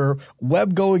pulled over,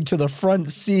 Webb going to the front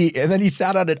seat, and then he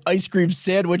sat on an ice cream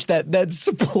sandwich that then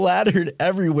splattered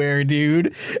everywhere,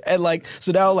 dude. And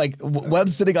so now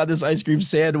Webb's sitting on this ice cream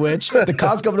sandwich. The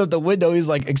cop's coming up the window. He's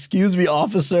like, excuse me,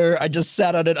 officer, I just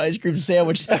sat on an ice cream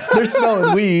sandwich. They're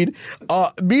smelling weed.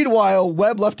 Meanwhile,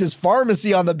 Webb left his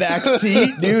pharmacy on the back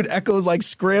seat, dude. Echo's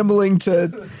scrambling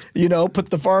to, put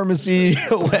the pharmacy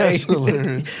away. That's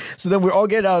hilarious. So then we're all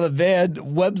getting out of the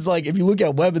van. Webb's if you look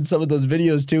at Webb in some of those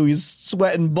videos too, he's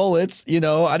sweating bullets.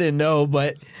 I didn't know,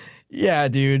 but yeah,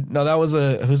 dude. No, it was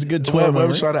a good tour.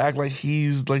 Webb's trying to act like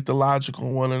he's the logical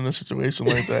one in a situation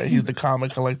like that. He's the calm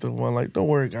and collective one. Don't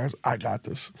worry, guys, I got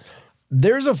this.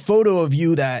 There's a photo of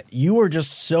you that you are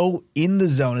just so in the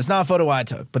zone. It's not a photo I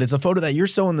took, but it's a photo that you're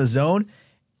so in the zone.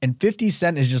 And 50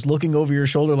 Cent is just looking over your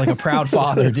shoulder like a proud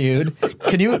father, dude.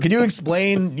 Can you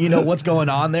explain, what's going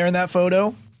on there in that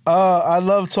photo? I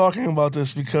love talking about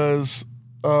this because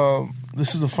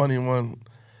this is a funny one.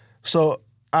 So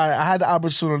I had the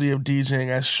opportunity of DJing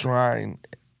at Shrine.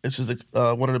 It's just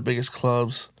one of the biggest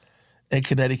clubs in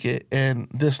Connecticut. And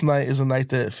this night is a night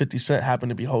that 50 Cent happened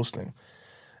to be hosting.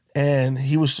 And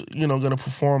he was, going to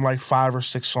perform 5 or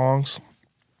 6 songs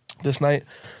this night.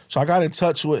 So I got in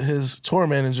touch with his tour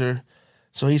manager.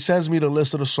 So he sends me the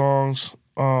list of the songs.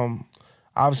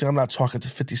 Obviously, I'm not talking to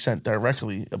 50 Cent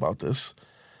directly about this.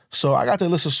 So I got the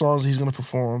list of songs he's going to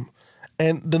perform.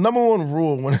 And the number one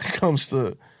rule when it comes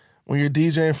to when you're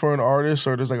DJing for an artist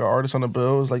or there's an artist on the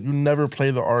bill is you never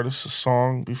play the artist's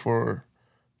song before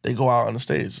they go out on the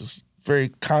stage. It's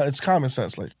it's common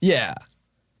sense. Yeah.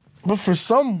 But for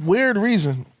some weird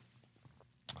reason,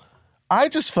 I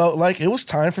just felt like it was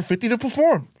time for 50 to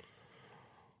perform.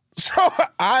 So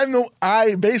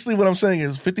basically what I'm saying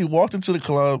is 50 walked into the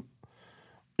club.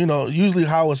 Usually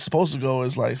how it's supposed to go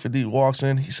is 50 walks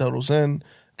in, he settles in,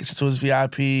 gets into his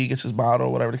VIP, gets his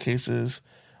bottle, whatever the case is.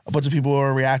 A bunch of people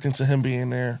are reacting to him being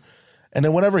there. And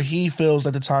then whenever he feels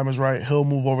that the time is right, he'll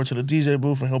move over to the DJ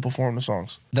booth and he'll perform the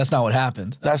songs. That's not what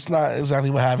happened. That's not exactly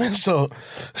what happened. So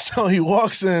he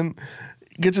walks in,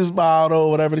 gets his bottle,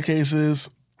 whatever the case is.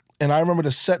 And I remember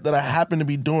the set that I happened to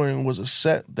be doing was a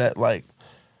set that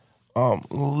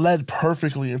led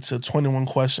perfectly into 21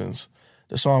 Questions,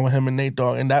 the song with him and Nate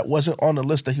Dogg, and that wasn't on the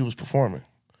list that he was performing.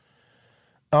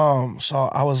 So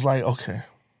I was like, okay,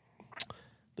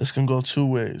 this can go two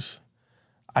ways.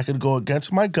 I could go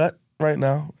against my gut right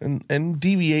now and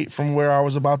deviate from where I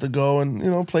was about to go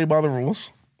and, play by the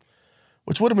rules,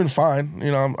 which would have been fine,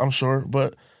 I'm sure.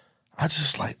 But I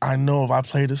just I know if I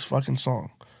play this fucking song,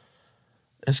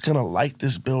 it's going to light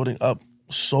this building up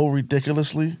so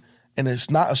ridiculously, and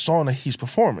it's not a song that he's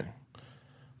performing.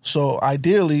 So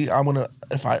ideally, I'm going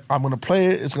to play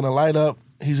it, it's going to light up.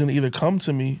 He's going to either come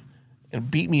to me and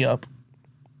beat me up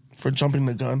for jumping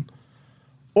the gun,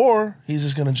 or he's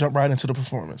just going to jump right into the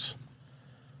performance.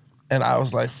 And I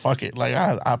was like, fuck it.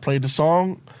 I played the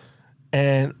song,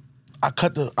 and I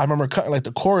remember cutting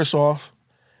the chorus off,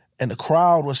 and the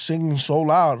crowd was singing so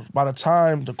loud. By the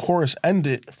time the chorus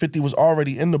ended, 50 was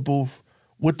already in the booth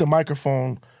with the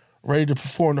microphone, ready to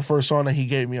perform the first song that he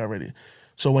gave me already.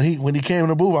 So when he came in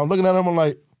the booth, I'm looking at him, I'm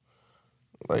like,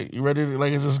 you ready to,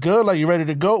 like, is this good? Like, you ready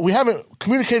to go? We haven't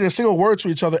communicated a single word to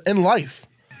each other in life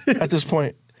at this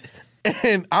point.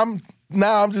 And I'm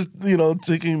just,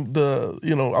 taking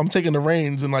I'm taking the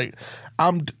reins and, like,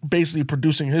 I'm basically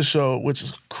producing his show, which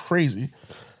is crazy.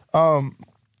 So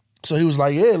he was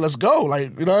like, yeah, let's go.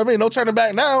 Like, you know what I mean? No turning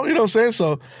back now, you know what I'm saying?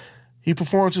 So he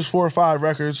performs his 4 or 5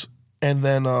 records, and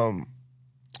then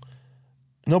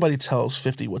nobody tells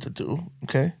 50 what to do,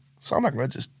 okay? So I'm not going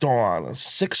to just throw on a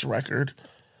 6th record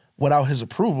without his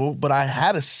approval, but I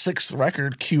had a 6th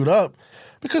record queued up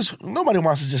because nobody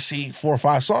wants to just see 4 or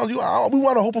 5 songs. We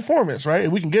want a whole performance, right?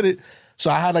 And we can get it.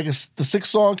 So I had the 6th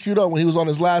song queued up when he was on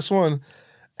his last one,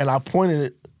 and I pointed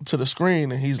it to the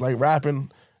screen, and he's like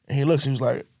rapping, and he looks, and he's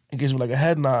like, he gives me like a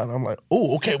head nod. I'm like,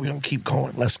 oh, okay, we're going to keep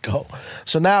going. Let's go.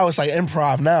 So now it's like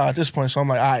improv now at this point. So I'm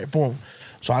like, all right, boom.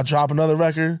 So I drop another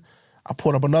record. I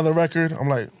put up another record. I'm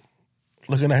like,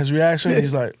 looking at his reaction.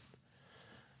 He's like,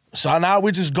 so now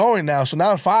we're just going now. So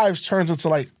now 5 turns into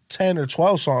like 10 or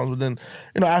 12 songs. But then,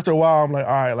 after a while, I'm like,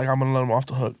 all right, like I'm going to let him off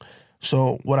the hook.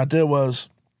 So what I did was,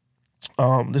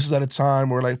 this is at a time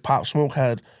where like Pop Smoke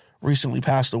had recently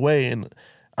passed away. And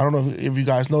I don't know if you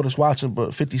guys noticed watching,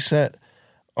 but 50 Cent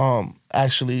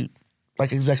actually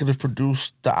like executive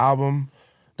produced the album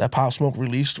that Pop Smoke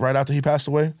released right after he passed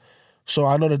away. So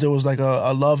I know that there was like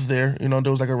a love there,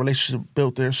 there was like a relationship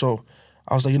built there. So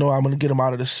I was like, I'm going to get him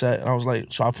out of this set. And I was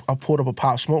like, so I pulled up a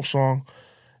Pop Smoke song.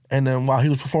 And then while he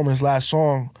was performing his last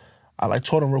song, I like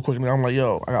told him real quick, and I'm like,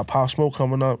 yo, I got Pop Smoke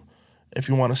coming up. If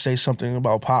you want to say something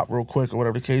about Pop real quick or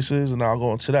whatever the case is, and I'll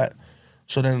go into that.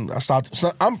 So then I started,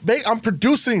 so I'm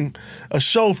producing a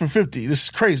show for 50. This is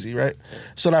crazy, right?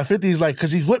 So that 50 is like,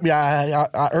 because he's with me,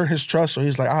 I earned his trust, so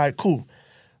he's like, all right, cool.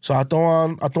 So I throw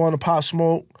on the Pop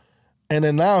Smoke, and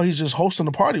then now he's just hosting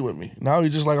the party with me. Now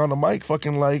he's just like on the mic,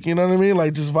 fucking like, you know what I mean?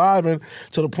 Like just vibing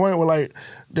to the point where like,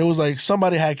 there was like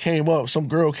somebody some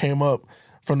girl came up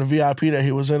from the VIP that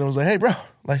he was in and was like, hey bro,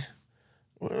 like,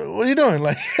 what are you doing?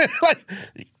 Like, like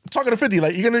talking to 50,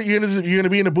 like you're gonna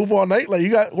be in the booth all night? Like you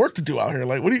got work to do out here.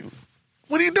 Like what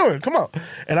are you doing? Come on.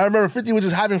 And I remember 50 was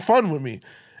just having fun with me.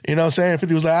 You know what I'm saying?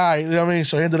 50 was like, all right, you know what I mean?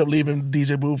 So he ended up leaving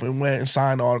DJ booth and went and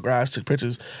signed autographs, took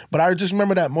pictures. But I just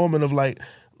remember that moment of like,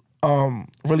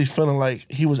 really feeling like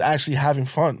he was actually having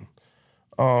fun.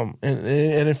 And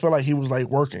it felt like he was like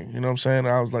working, you know what I'm saying? And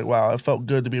I was like, wow, it felt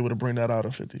good to be able to bring that out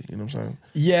of 50, you know what I'm saying?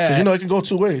 Yeah. Because, it can go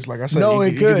 2 ways. Like I said,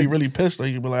 he could be really pissed or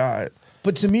he could be like, all right.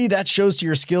 But to me, that shows to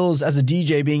your skills as a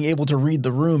DJ being able to read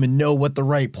the room and know what the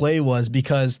right play was,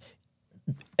 because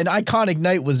an iconic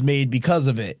night was made because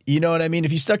of it. You know what I mean?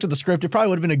 If you stuck to the script, it probably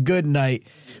would have been a good night.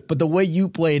 But the way you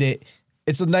played it,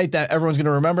 it's a night that everyone's going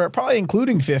to remember, probably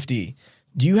including 50.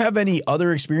 Do you have any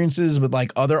other experiences with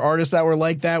like other artists that were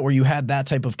like that, where you had that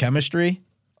type of chemistry?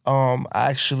 I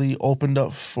actually opened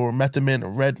up for Method Man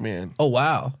and Redman. Oh,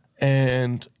 wow.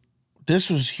 And this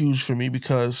was huge for me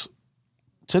because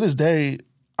to this day,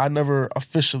 I never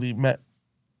officially met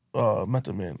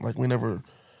Method Man. Like we never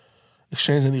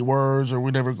exchanged any words or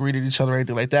we never greeted each other or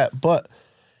anything like that. But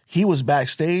he was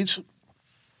backstage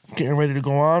getting ready to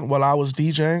go on while I was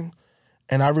DJing.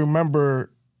 And I remember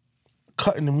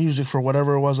cutting the music for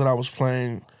whatever it was that I was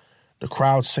playing, the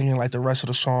crowd singing like the rest of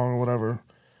the song or whatever.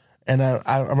 And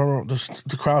I remember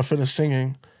the crowd finished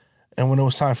singing, and when it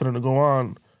was time for them to go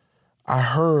on, I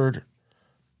heard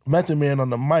Method Man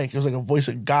on the mic. It was like a voice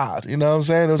of God, you know what I'm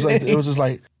saying? It was like it was just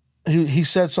like he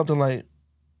said something like,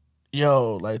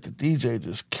 yo, like the DJ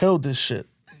just killed this shit.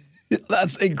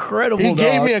 That's incredible. He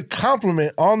gave me a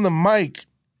compliment on the mic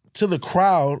to the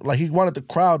crowd, like he wanted the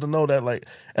crowd to know that, like,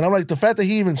 and I'm like, the fact that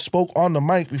he even spoke on the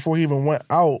mic before he even went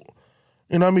out,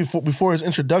 you know what I mean, before his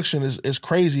introduction is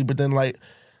crazy, but then, like,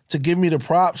 to give me the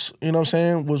props, you know what I'm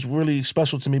saying, was really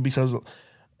special to me because,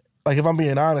 like, if I'm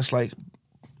being honest, like,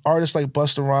 artists like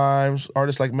Busta Rhymes,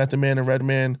 artists like Method Man and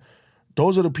Redman,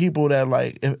 those are the people that,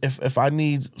 like, if I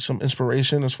need some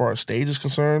inspiration as far as stage is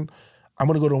concerned, I'm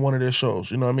going to go to one of their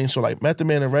shows, you know what I mean? So, like, Method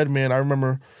Man and Redman, I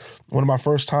remember one of my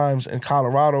first times in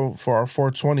Colorado for our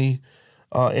 420,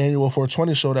 annual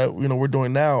 420 show that, we're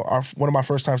doing now. One of my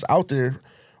first times out there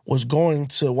was going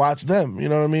to watch them, you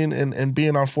know what I mean? And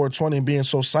being on 420 and being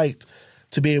so psyched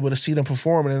to be able to see them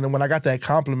perform. And then when I got that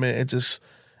compliment,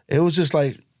 it was just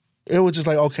like,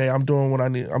 okay, I'm doing what I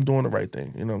need. I'm doing the right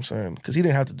thing, you know what I'm saying? Because he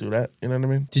didn't have to do that, you know what I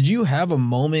mean? Did you have a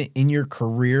moment in your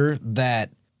career that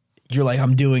you're like,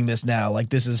 I'm doing this now, like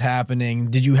this is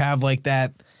happening? Did you have like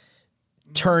that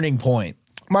turning point?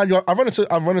 Mind you, I run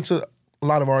into a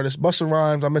lot of artists. Busta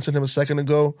Rhymes, I mentioned him a second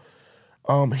ago.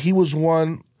 He was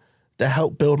one that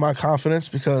helped build my confidence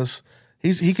because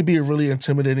he could be a really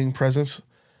intimidating presence.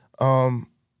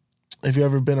 if you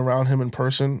ever been around him in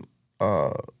person,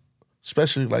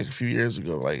 especially like a few years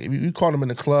ago, like if you caught him in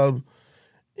the club,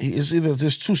 it's either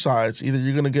there's two sides. Either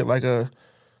you're gonna get like a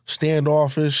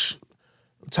standoffish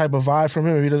type of vibe from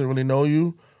him if he doesn't really know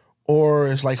you, or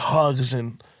it's like hugs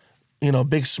and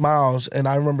big smiles. And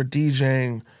I remember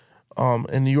DJing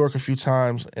in New York a few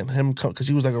times, and him because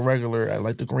he was like a regular at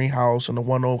like the Greenhouse and the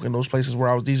One Oak and those places where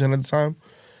I was DJing at the time.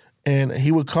 And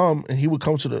he would come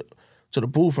to the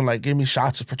booth and like give me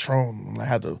shots of Patron. And I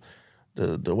had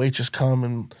the waitress come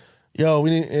and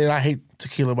and I hate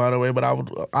tequila, by the way, but I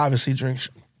would obviously drink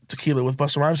tequila with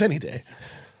Busta Rhymes any day.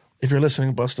 If you're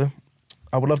listening, Busta,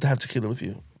 I would love to have tequila with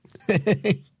you.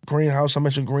 Greenhouse, I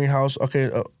mentioned Greenhouse. Okay,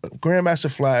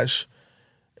 Grandmaster Flash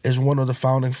is one of the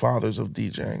founding fathers of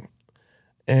DJing.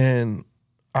 And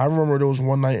I remember there was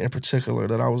one night in particular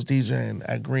that I was DJing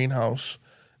at Greenhouse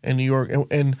in New York.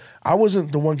 And I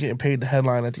wasn't the one getting paid to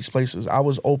headline at these places. I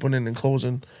was opening and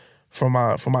closing for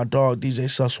my dog, DJ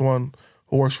Sus1,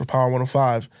 who works for Power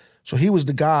 105. So he was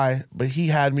the guy, but he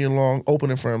had me along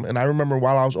opening for him. And I remember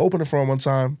while I was opening for him one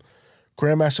time,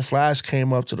 Grandmaster Flash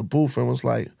came up to the booth and was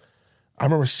like, I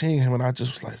remember seeing him and I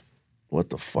just was like, what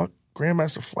the fuck?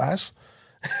 Grandmaster Flash?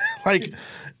 Like,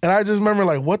 and I just remember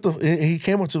like, he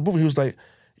came up to the booth and he was like,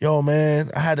 yo,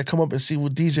 man, I had to come up and see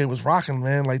what DJ was rocking,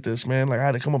 man, like this, man. Like, I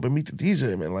had to come up and meet the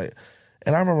DJ, man. Like,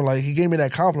 and I remember like, he gave me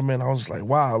that compliment. I was like,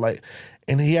 wow. Like,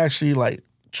 and he actually like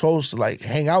chose to like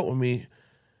hang out with me.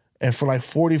 And for like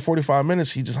 40, 45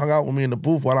 minutes, he just hung out with me in the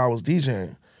booth while I was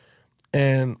DJing.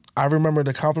 And I remember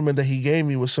the compliment that he gave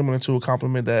me was similar to a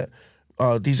compliment that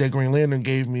DJ Green Lantern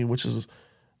gave me, which is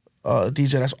a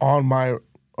DJ that's on my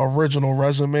original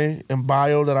resume and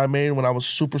bio that I made when I was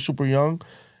super, super young.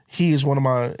 He is one of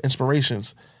my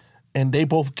inspirations. And they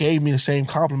both gave me the same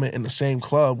compliment in the same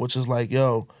club, which is like,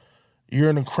 yo,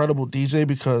 you're an incredible DJ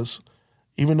because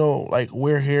even though like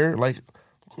we're here, like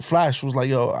Flash was like,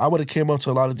 yo, I would have came up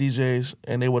to a lot of DJs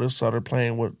and they would have started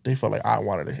playing what they felt like I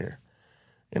wanted to hear.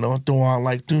 Doing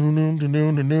like doom, you know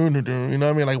what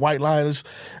I mean? Like White Lies.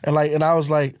 And I was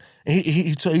like,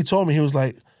 he told me, he was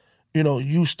like,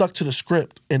 you stuck to the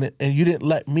script and you didn't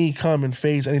let me come and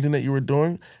phase anything that you were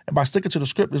doing. And by sticking to the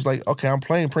script, it's like, okay, I'm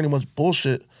playing pretty much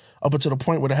bullshit up until the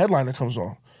point where the headliner comes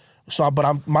on. So,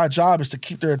 my job is to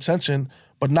keep their attention,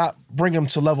 but not bring them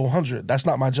to level 100. That's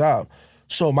not my job.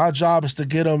 So my job is to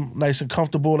get them nice and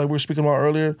comfortable, like we were speaking about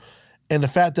earlier. And the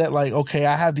fact that like, okay,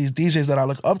 I have these DJs that I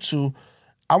look up to,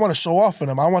 I want to show off for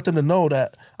them. I want them to know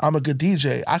that I'm a good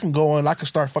DJ. I can go in, I can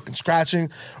start fucking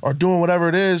scratching or doing whatever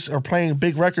it is or playing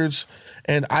big records.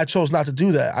 And I chose not to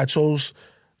do that. I chose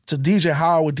to DJ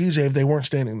how I would DJ if they weren't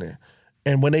standing there.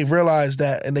 And when they realized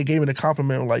that and they gave me the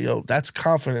compliment, I'm like, yo, that's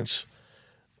confidence.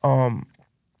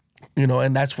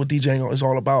 And that's what DJing is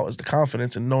all about, is the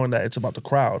confidence and knowing that it's about the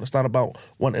crowd. It's not about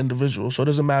one individual. So it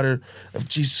doesn't matter if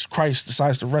Jesus Christ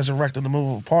decides to resurrect in the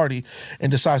middle of a party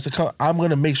and decides to come. I'm going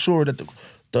to make sure that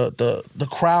the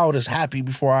crowd is happy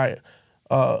before I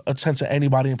attend to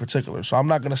anybody in particular. So I'm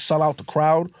not going to sell out the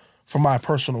crowd for my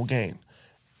personal gain.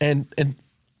 And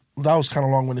that was kind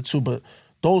of long-winded too, but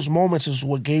those moments is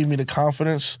what gave me the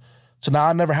confidence to now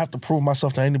I never have to prove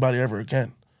myself to anybody ever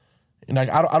again. And like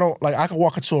I don't like I can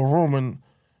walk into a room and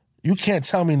you can't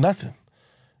tell me nothing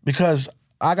because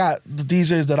I got the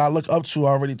DJs that I look up to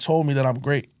already told me that I'm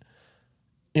great.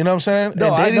 You know what I'm saying?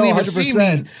 No, and they I didn't know even 100%. see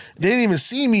me. They didn't even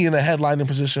see me in a headlining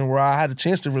position where I had a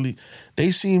chance to really. They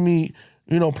see me,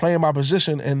 playing my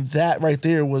position, and that right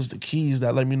there was the keys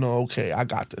that let me know, okay, I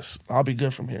got this. I'll be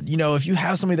good from here. If you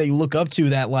have somebody that you look up to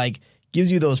that like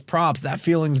gives you those props, that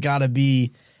feeling's got to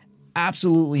be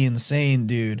absolutely insane,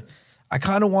 dude. I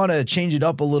kind of want to change it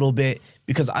up a little bit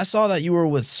because I saw that you were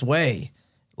with Sway.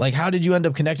 Like, how did you end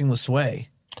up connecting with Sway?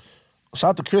 Shout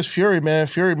out to Chris Fury, man.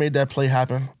 Fury made that play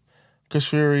happen. Chris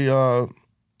Fury, I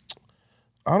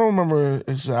don't remember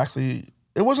exactly.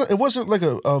 It wasn't like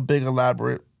a big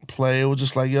elaborate play. It was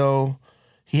just like, yo,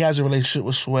 he has a relationship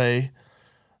with Sway,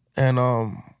 and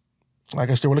I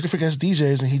guess they were looking for guest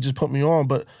DJs, and he just put me on.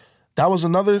 But that was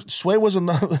Sway was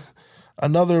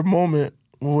another moment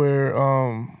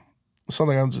where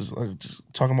something I'm just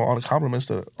talking about all the compliments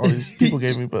that all these people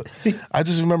gave me, but I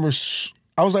just remember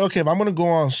I was like, okay, if I'm gonna go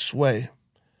on Sway,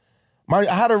 I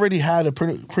had already had a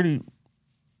pretty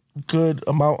good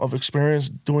amount of experience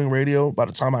doing radio by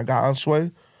the time I got on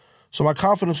Sway, so my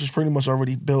confidence was pretty much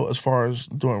already built as far as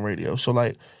doing radio. So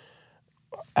like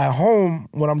at home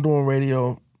when I'm doing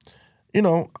radio, I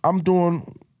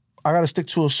got to stick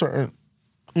to a certain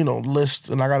list,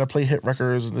 and I got to play hit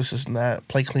records and this and that,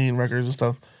 play clean records and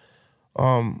stuff.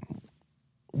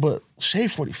 But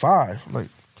Shade 45, like,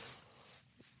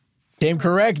 damn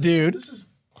correct, dude.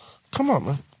 Come on,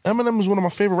 man. Eminem is one of my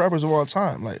favorite rappers of all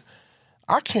time. Like,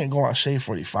 I can't go on Shade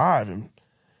 45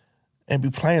 and be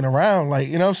playing around. Like,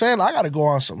 you know what I'm saying? I got to go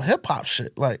on some hip hop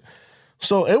shit. Like,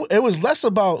 so it was less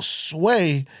about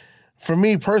Sway for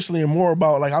me personally and more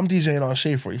about, like, I'm DJing on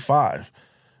Shade 45,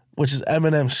 which is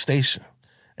Eminem's station.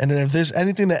 And then if there's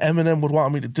anything that Eminem would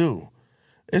want me to do,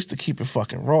 it's to keep it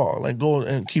fucking raw, like go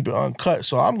and keep it uncut.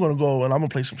 So I'm going to go and I'm going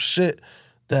to play some shit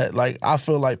that, like, I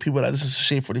feel like people that listen to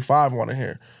Shade 45 want to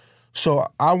hear. So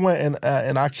I went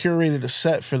and I curated a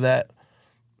set for that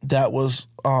was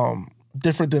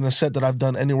different than a set that I've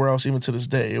done anywhere else, even to this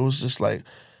day. It was just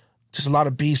a lot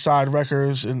of B-side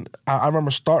records. And I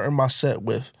remember starting my set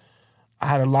with, I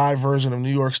had a live version of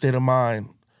New York State of Mind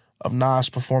of Nas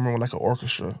performing with like an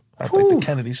orchestra at like the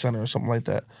Kennedy Center or something like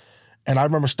that. And I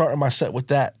remember starting my set with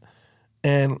that.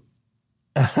 And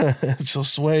so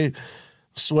Sway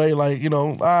like,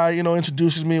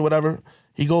 introduces me, whatever.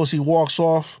 He walks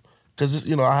off, because,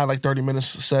 I had like 30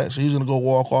 minutes to set, so he was going to go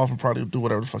walk off and probably do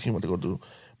whatever the fuck he went to go do.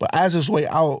 But as his way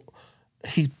out,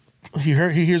 he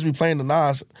hears me playing the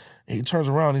Nas, and he turns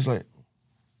around, he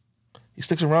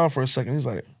sticks around for a second, he's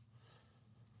like,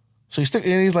 and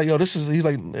he's like, yo, he's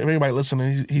like, everybody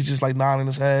listening, he's just like nodding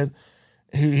his head.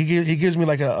 He gives me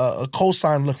like a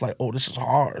cosign look, like, oh, this is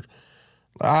hard.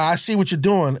 I see what you're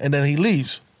doing, and then he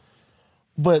leaves.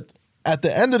 But at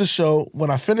the end of the show, when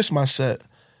I finished my set,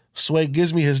 Sway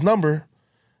gives me his number,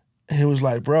 and he was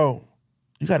like, bro,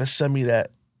 you got to send me that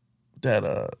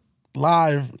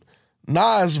live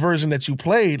Nas version that you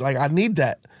played. Like, I need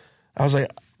that. I was like,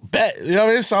 bet. You know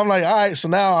what I mean? So I'm like, all right. So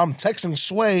now I'm texting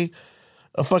Sway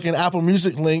a fucking Apple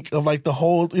Music link of like the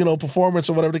whole, performance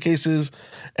or whatever the case is.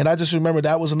 And I just remember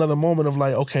that was another moment of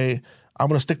like, okay, I'm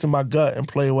going to stick to my gut and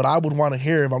play what I would want to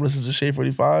hear if I'm listening to Shade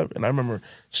 45. And I remember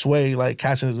Sway like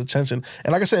catching his attention.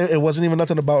 And like I said, it wasn't even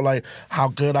nothing about like how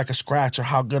good I could scratch or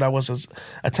how good I was as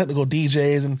a technical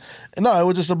DJ. And no, it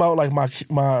was just about like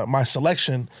my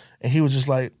selection. And he was just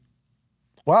like,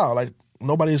 wow, like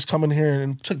nobody's coming here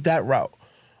and took that route.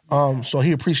 So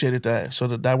he appreciated that. So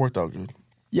that worked out good.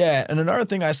 Yeah, and another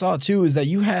thing I saw too is that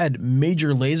you had Major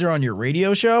Lazer on your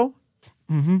radio show.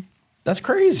 Mm-hmm. That's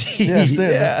crazy. Yeah,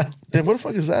 yeah. Damn, where the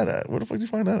fuck is that at? Where the fuck did you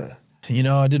find that at?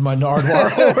 I did my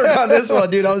Nardwuar work on this one,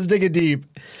 dude. I was digging deep.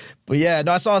 But yeah,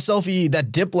 no, I saw a selfie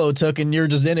that Diplo took and you're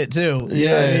just in it too. You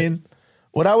know what I mean?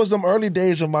 Well, that was them early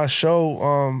days of my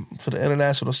show for the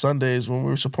International Sundays when we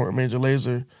were supporting Major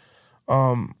Lazer.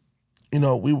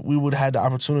 We would have the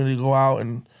opportunity to go out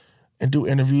and do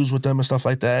interviews with them and stuff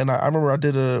like that. And I remember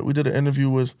we did an interview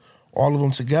with all of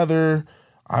them together.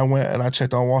 I went and I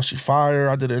checked on Wall Street Fire.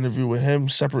 I did an interview with him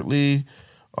separately.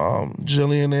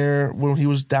 Jillionaire, when he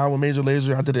was down with Major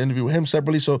Lazer, I did an interview with him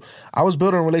separately. So I was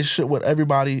building a relationship with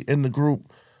everybody in the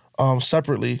group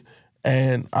separately.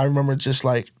 And I remember just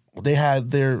like they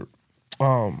had their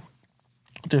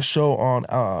show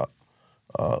on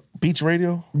Beats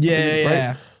Radio. Yeah.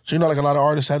 Right? So like a lot of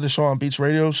artists had their show on Beats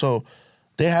Radio. So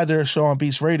they had their show on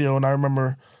Beats Radio, and I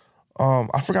remember,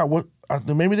 I forgot what,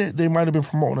 maybe they might have been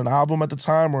promoting an album at the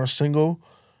time or a single,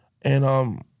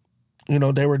 and,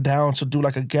 they were down to do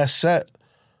like a guest set.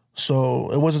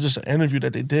 So it wasn't just an interview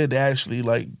that they did. They actually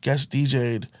like guest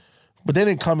DJ'd, but they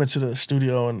didn't come into the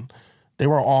studio, and they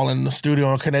were all in the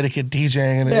studio in Connecticut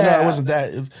DJing, and it wasn't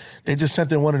that. They just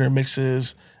sent in one of their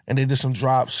mixes, and they did some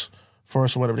drops for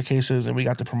us or whatever the case is, and we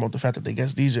got to promote the fact that they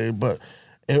guest DJ, but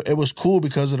it was cool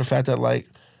because of the fact that like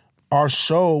our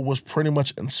show was pretty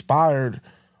much inspired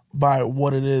by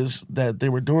what it is that they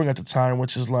were doing at the time,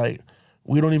 which is like,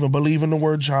 we don't even believe in the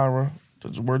word genre.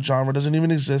 The word genre doesn't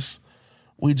even exist.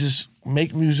 We just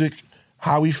make music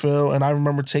how we feel. And I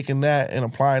remember taking that and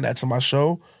applying that to my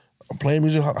show. I'm playing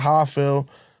music how I feel.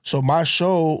 So my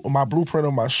show, my blueprint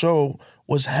of my show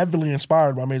was heavily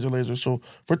inspired by Major Lazer. So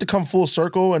for it to come full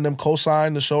circle and them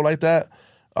co-sign the show like that,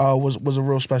 was a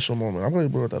real special moment. I'm glad you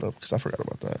brought that up because I forgot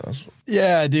about that.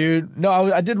 Yeah, dude. No,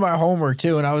 I did my homework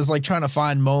too, and I was like trying to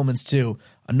find moments too.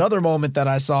 Another moment that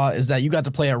I saw is that you got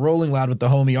to play at Rolling Loud with the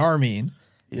homie Armin.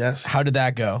 Yes. How did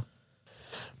that go?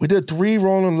 We did 3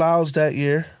 Rolling Louds that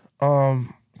year.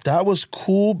 That was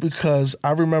cool because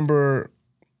I remember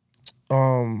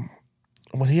when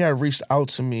he had reached out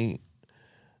to me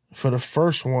for the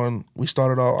first one, we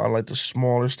started out on like the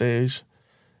smaller stage.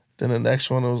 Then the next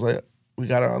one, it was like, we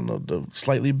got it on the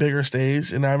slightly bigger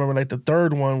stage. And I remember like the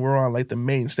third one, we were on like the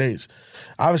main stage.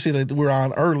 Obviously, like we were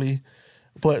on early,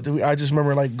 but I just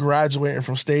remember like graduating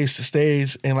from stage to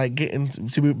stage and like getting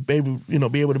to be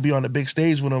able to be on the big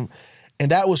stage with him. And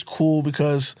that was cool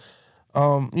because,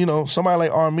 somebody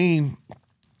like Armin,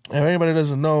 and anybody that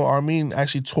doesn't know, Armin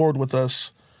actually toured with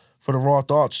us for the Raw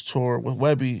Thoughts tour with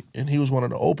Webby, and he was one of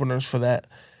the openers for that.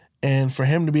 And for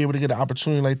him to be able to get an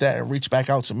opportunity like that and reach back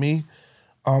out to me,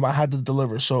 I had to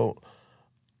deliver. So,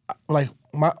 like,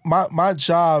 my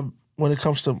job when it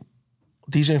comes to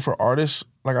DJing for artists,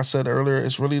 like I said earlier,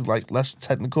 it's really like less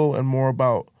technical and more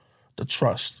about the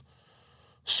trust.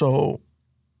 So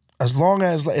as long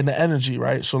as in the energy,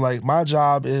 right? So like my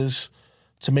job is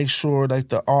to make sure like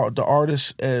the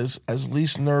artist is as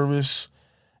least nervous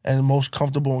and most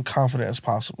comfortable and confident as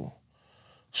possible.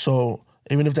 So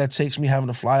even if that takes me having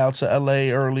to fly out to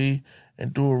LA early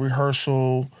and do a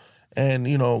rehearsal and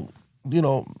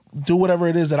do whatever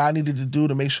it is that I needed to do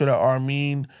to make sure that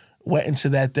Armin went into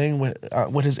that thing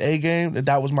with his A game,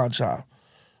 that was my job.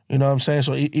 You know what I'm saying?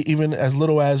 So even as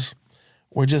little as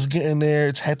we're just getting there,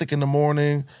 it's hectic in the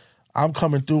morning, I'm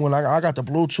coming through and I got the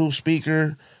Bluetooth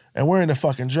speaker and we're in the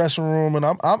fucking dressing room and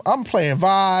I'm playing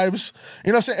vibes.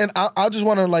 You know what I'm saying? And I just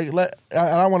want to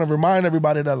I want to remind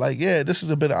everybody that like, yeah, this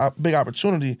is a big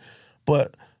opportunity,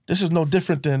 but this is no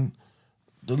different than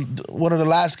one of the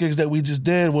last gigs that we just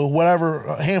did with whatever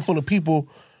a handful of people.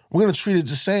 We're going to treat it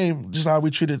the same, just how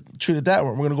we treated that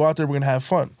one. We're going to go out there, we're going to have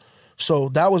fun. So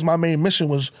that was my main mission,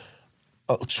 was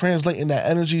translating that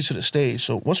energy to the stage.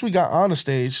 So once we got on the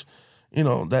stage,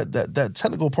 that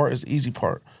technical part is the easy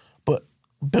part. But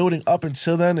building up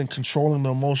until then and controlling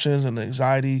the emotions and the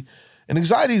anxiety. And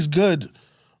anxiety is good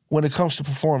when it comes to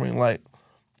performing. Like,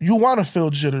 you want to feel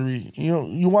jittery.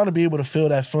 You want to be able to feel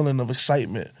that feeling of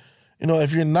excitement.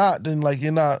 If you're not, then like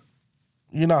you're not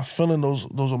feeling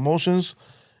those emotions.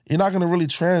 You're not going to really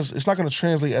it's not going to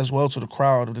translate as well to the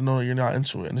crowd to know that you're not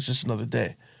into it, and it's just another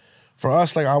day. For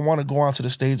us, like, I want to go onto the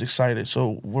stage excited.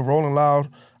 So we're Rolling Loud.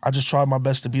 I just tried my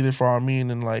best to be there for Armin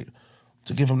and, like,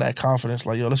 to give him that confidence.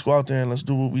 Like, yo, let's go out there and let's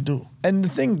do what we do. And the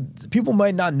thing people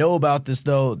might not know about this,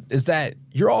 though, is that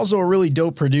you're also a really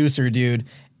dope producer, dude.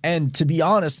 And to be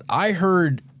honest, I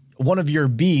heard one of your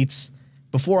beats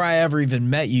before I ever even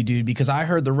met you, dude, because I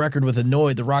heard the record with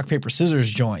Annoyed, the rock, paper,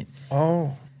 scissors joint.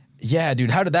 Oh. Yeah,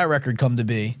 dude. How did that record come to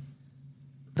be?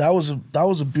 That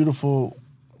was a beautiful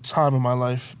time in my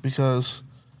life because,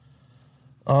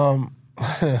 damn,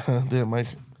 Mike,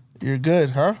 you're good,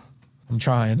 huh? I'm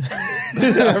trying.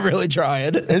 I'm really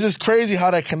trying. It's just crazy how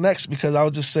that connects because I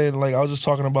was just saying, like, I was just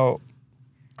talking about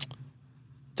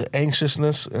the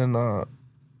anxiousness and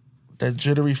that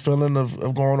jittery feeling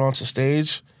of going onto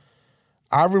stage.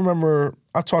 I remember,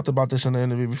 I talked about this in the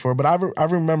interview before, but I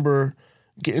remember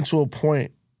getting to a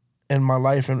point in my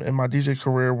life and in my DJ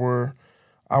career where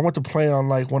I went to play on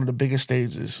like one of the biggest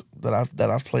stages that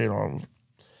I've played on. It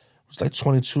was like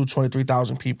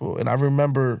 23,000 people. And I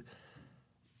remember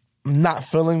not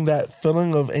feeling that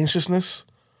feeling of anxiousness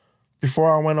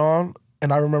before I went on.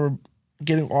 And I remember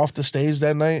getting off the stage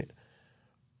that night.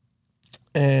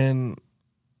 And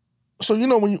so,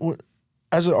 when you,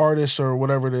 as an artist or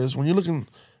whatever it is, when you're looking,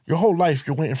 your whole life,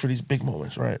 you're waiting for these big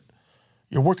moments, right?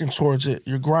 You're working towards it.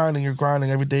 You're grinding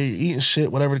every day. You're eating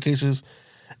shit, whatever the case is.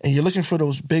 And you're looking for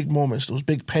those big moments, those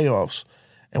big payoffs.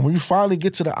 And when you finally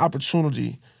get to the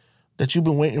opportunity that you've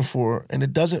been waiting for and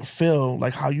it doesn't feel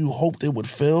like how you hoped it would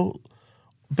feel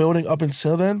building up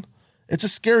until then, it's a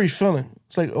scary feeling.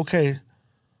 It's like, okay,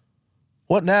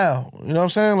 what now? You know what I'm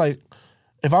saying? Like,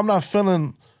 if I'm not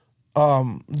feeling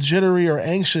jittery or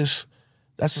anxious,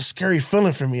 that's a scary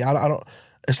feeling for me. I don't.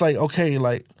 It's like, okay,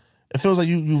 like, it feels like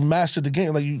you've mastered the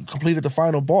game, like you completed the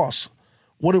final boss.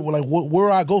 Where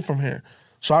do I go from here?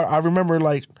 So I remember,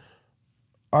 okay,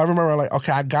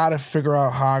 I gotta figure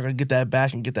out how I can get that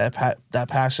back and get that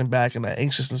passion back and that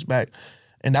anxiousness back,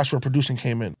 and that's where producing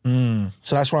came in.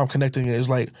 So that's where I'm connecting it. It's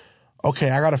like,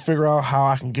 okay, I gotta figure out how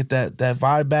I can get that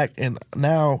vibe back. And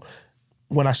now,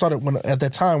 when I started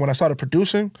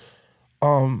producing,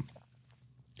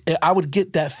 I would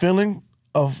get that feeling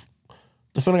of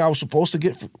the feeling I was supposed to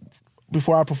get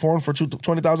before I performed for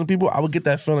 20,000 people. I would get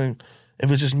that feeling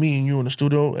if it's just me and you in the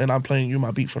studio and I'm playing you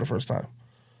my beat for the first time.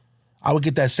 I would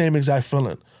get that same exact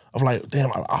feeling of like,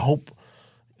 damn, I hope.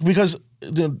 Because,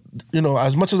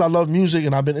 as much as I love music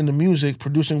and I've been into music,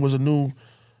 producing was a new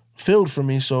field for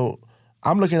me. So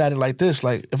I'm looking at it like this.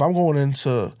 Like, if I'm going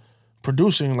into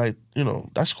producing, like,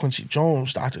 that's Quincy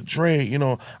Jones, Dr. Dre,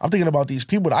 I'm thinking about these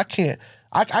people that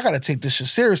I got to take this shit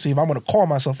seriously if I'm going to call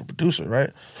myself a producer,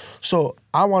 right? So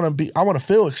I want to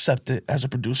feel accepted as a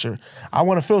producer. I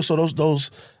want to feel, so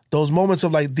those moments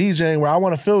of like DJing where I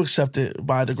want to feel accepted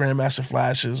by the Grandmaster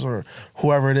Flashes or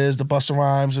whoever it is, the Busta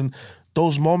Rhymes, and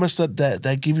those moments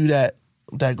that give you that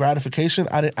gratification,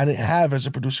 I didn't have as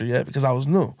a producer yet because I was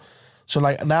new. So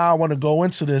like now I want to go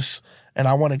into this and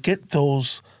I want to get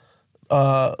those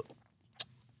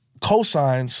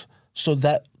cosigns so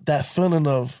that feeling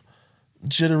of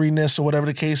jitteriness or whatever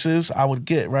the case is, I would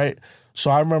get, right?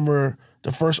 So I remember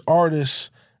the first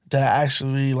artist that I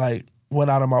actually like went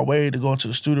out of my way to go into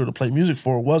the studio to play music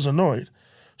for was Annoyed.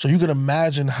 So you can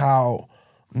imagine how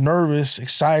nervous,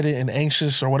 excited, and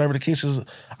anxious, or whatever the case is,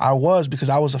 I was, because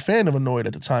I was a fan of Annoyed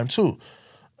at the time too.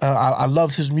 I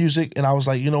loved his music, and I was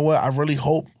like, you know what? I really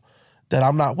hope that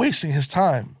I'm not wasting his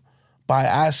time by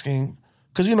asking,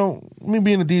 because, you know, me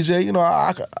being a DJ, you know,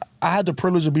 I had the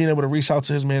privilege of being able to reach out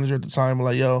to his manager at the time,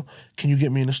 like, yo, can you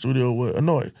get me in the studio with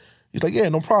Annoyed? He's like, yeah,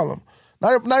 no problem.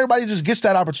 Not everybody just gets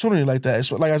that opportunity like that.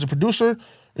 It's like, as a producer,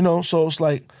 you know, so it's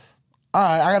like, all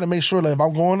right, I got to make sure that if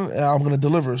I'm going, I'm going to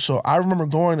deliver. So I remember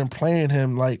going and playing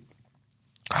him like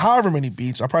however many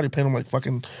beats. I probably played him like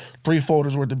fucking 3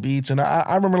 folders worth of beats. And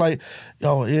I remember like,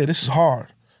 yo, yeah, this is hard.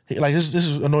 Like, this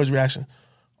is Annoyed's reaction.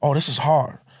 Oh, this is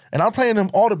hard. And I'm playing him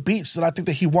all the beats that I think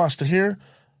that he wants to hear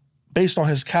based on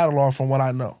his catalog from what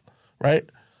I know, right?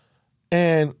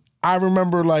 And I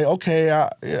remember like, okay,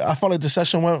 I felt like the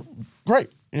session went great.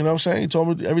 You know what I'm saying? He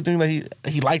told me everything that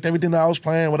he liked, everything that I was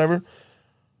playing, whatever.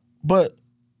 But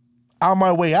on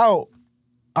my way out,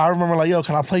 I remember like, yo,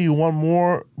 can I play you one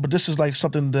more? But this is like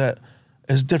something that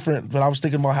is different than I was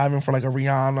thinking about having for like a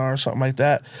Rihanna or something like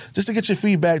that. Just to get your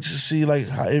feedback, just to see like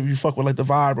if you fuck with like the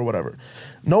vibe or whatever.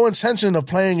 No intention of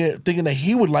playing it thinking that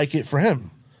he would like it for him,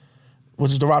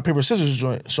 which is the rock, paper, scissors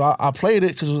joint. So I played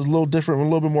it because it was a little different, a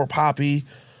little bit more poppy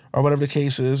or whatever the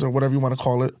case is, or whatever you want to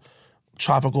call it,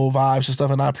 tropical vibes and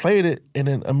stuff. And I played it, and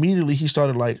then immediately he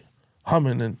started like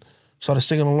humming and started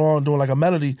singing along, doing like a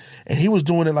melody, and he was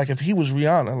doing it like if he was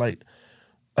Rihanna, like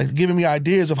giving me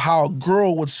ideas of how a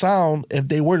girl would sound if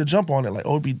they were to jump on it. Like,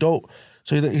 oh, it'd be dope.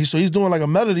 So he's doing like a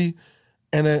melody,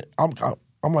 and then I'm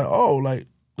like, oh, like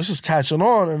this is catching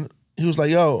on. And he was like,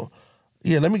 yo,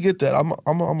 yeah, let me get that.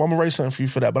 I'm gonna write something for you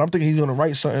for that. But I'm thinking he's gonna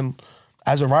write something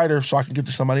as a writer so I can give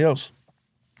to somebody else,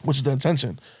 which is the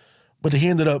intention. But he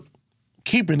ended up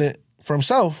keeping it for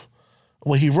himself,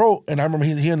 what he wrote, and I remember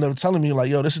he ended up telling me, like,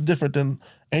 yo, this is different than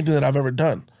anything that I've ever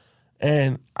done.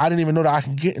 And I didn't even know that I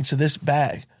can get into this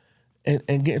bag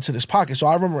and get into this pocket. So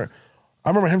I remember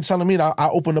him telling me that I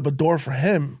opened up a door for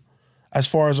him as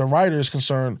far as a writer is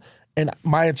concerned, and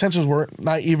my intentions were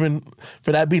not even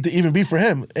for that beat to even be for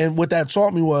him. And what that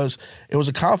taught me was, it was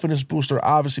a confidence booster,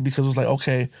 obviously, because it was like,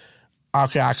 okay, I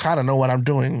kind of know what I'm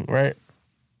doing, right?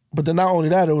 But then not only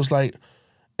that, it was like,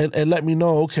 it let me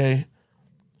know, okay,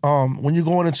 when you're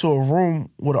going into a room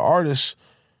with an artist,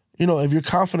 you know, if you're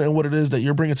confident in what it is that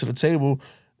you're bringing to the table,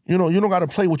 you know, you don't got to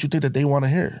play what you think that they want to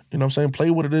hear. You know what I'm saying?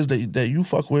 Play what it is that you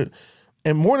fuck with.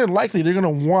 And more than likely, they're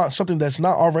going to want something that's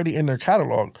not already in their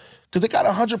catalog, because they got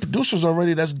 100 producers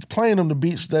already that's playing them the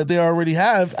beats that they already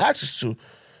have access to.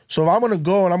 So if I'm going to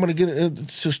go and I'm going to get into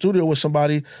the studio with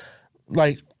somebody,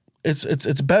 like,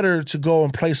 it's better to go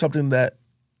and play something that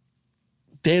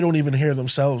they don't even hear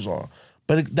themselves on.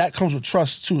 But that comes with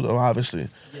trust too, though, obviously.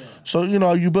 Yeah. So, you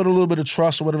know, you build a little bit of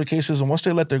trust or whatever the case is, and once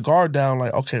they let their guard down,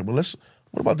 like, okay, well,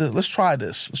 what about this? Let's try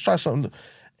this. Let's try something.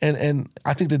 And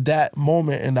I think that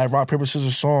moment in that rock, paper,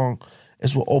 scissors song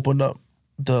is what opened up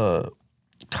the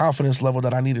confidence level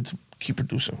that I needed to keep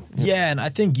producing. Yeah, and I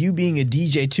think you being a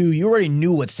DJ too, you already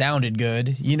knew what sounded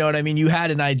good. You know what I mean? You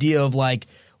had an idea of like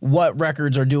what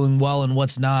records are doing well and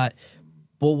what's not.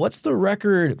 Well, what's the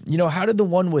record, you know, how did the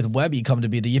one with Webby come to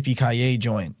be, the Yippee-Ki-Yay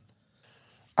joint?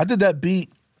 I did that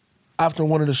beat after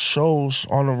one of the shows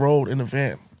on the road in the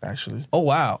van, actually. Oh,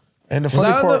 wow. And the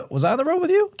funny part... Was I on the road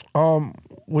with you?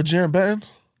 With Jaron Benton?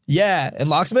 Yeah, and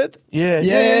Locksmith?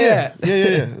 Yeah.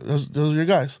 Those are your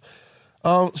guys.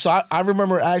 So I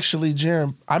remember actually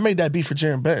I made that beat for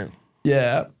Jaron Benton.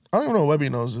 Yeah. I don't even know if Webby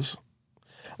knows this.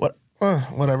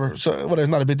 Whatever. So it's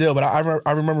not a big deal, but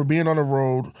I remember being on the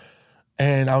road,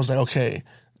 and I was like, okay,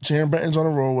 Jaron Benton's on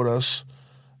the road with us.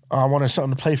 I wanted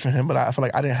something to play for him, but I feel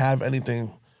like I didn't have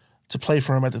anything to play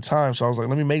for him at the time. So I was like,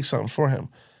 let me make something for him.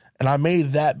 And I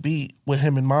made that beat with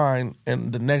him in mind.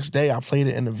 And the next day I played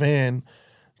it in the van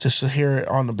just to hear it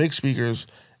on the big speakers.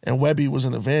 And Webby was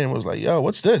in the van and was like, yo,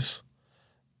 what's this?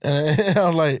 And I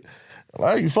was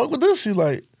like, you fuck with this? He's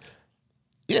like,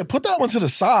 yeah, put that one to the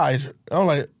side. I'm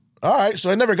like, all right. So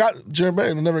it never got Jaron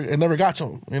Benton. It never got to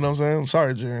him. You know what I'm saying? I'm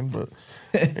sorry, Jaron, but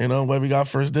you know, Webby got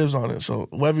first dibs on it. So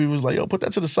Webby was like, yo, put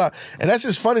that to the side. And that's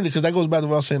just funny because that goes back to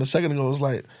what I was saying a second ago. It's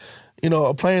like, you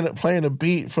know, playing a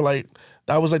beat for like,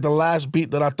 that was like the last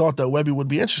beat that I thought that Webby would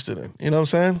be interested in. You know what I'm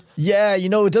saying? Yeah, you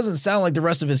know, it doesn't sound like the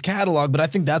rest of his catalog, but I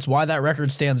think that's why that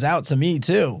record stands out to me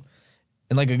too,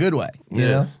 in like a good way.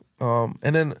 You know?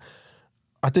 And then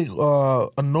I think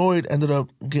Annoyed ended up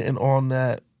getting on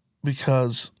that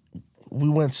because we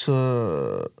went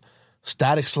to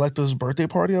Static Selector's birthday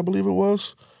party, I believe it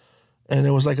was. And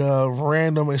it was like a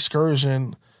random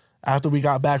excursion after we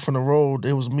got back from the road,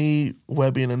 it was me,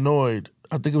 Webby, and Annoyed.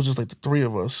 I think it was just like the three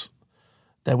of us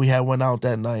that we had went out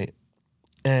that night.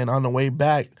 And on the way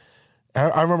back,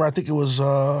 I remember, I think it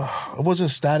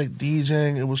wasn't Static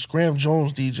DJing, it was Scram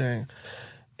Jones DJing.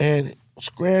 And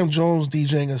Scram Jones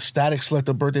DJing a Static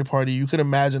Selector birthday party, you could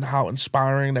imagine how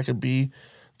inspiring that could be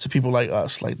to people like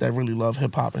us, like that really love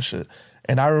hip hop and shit.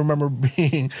 And I remember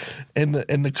being in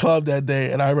the club that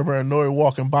day, and I remember Annoy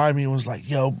walking by me and was like,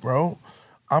 "Yo, bro,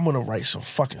 I'm gonna write some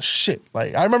fucking shit."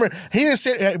 Like, I remember he didn't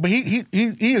say it, but he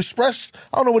expressed,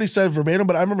 I don't know what he said verbatim,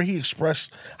 but I remember he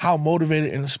expressed how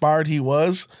motivated and inspired he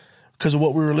was because of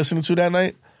what we were listening to that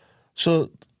night. So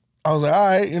I was like, all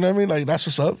right, you know what I mean? Like, that's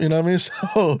what's up, you know what I mean?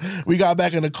 So we got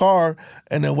back in the car,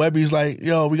 and then Webby's like,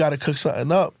 "Yo, we gotta cook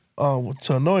something up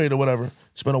to Annoy it or whatever.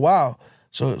 It's been a while."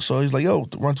 So he's like, "Yo,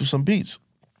 run through some beats."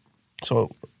 So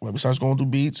Webby starts going through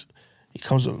beats. He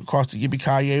comes across the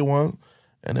Yippee-Ki-Yay one,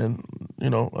 and then,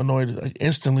 Annoyed like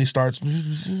instantly starts,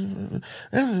 and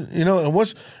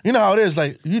once, you know how it is,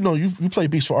 like, you play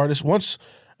beats for artists. Once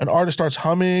an artist starts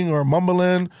humming or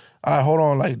mumbling, all right, hold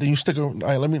on, like, then you stick, all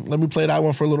right, let me play that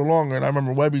one for a little longer. And I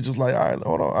remember Webby just like, all right,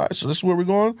 hold on, all right, so this is where we're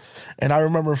going. And I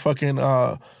remember fucking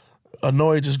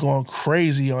Annoyed just going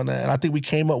crazy on that. And I think we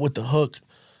came up with the hook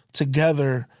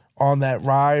together on that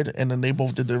ride, and then they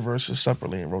both did their verses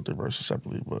separately and wrote their verses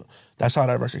separately. But that's how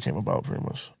that record came about, pretty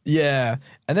much. Yeah.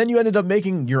 And then you ended up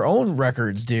making your own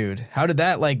records, dude. How did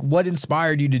that, like, what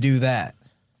inspired you to do that?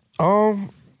 The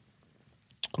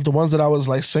ones that I was,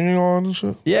 like, singing on and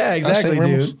shit? Yeah, exactly,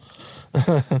 dude.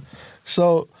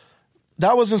 So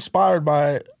that was inspired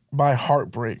by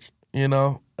heartbreak, It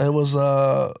was,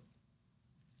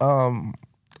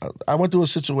 I went through a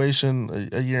situation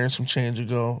a year and some change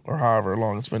ago, or however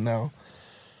long it's been now,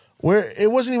 where it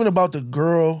wasn't even about the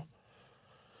girl.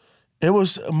 It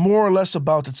was more or less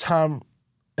about the time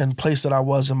and place that I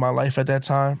was in my life at that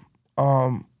time.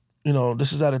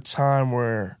 This is at a time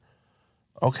where,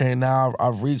 okay, now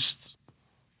I've reached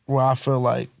where I feel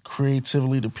like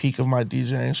creatively the peak of my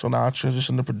DJing. So now I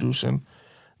transitioned to producing.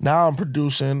 Now I'm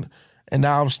producing, and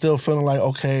now I'm still feeling like,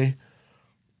 okay,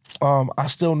 I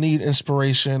still need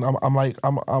inspiration.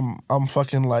 I'm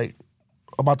fucking like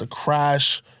about to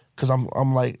crash because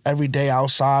I'm like every day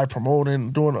outside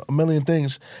promoting, doing a million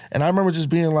things. And I remember just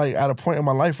being like at a point in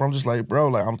my life where I'm just like, bro,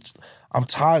 like I'm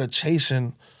tired of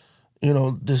chasing,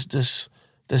 this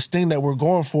thing that we're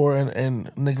going for and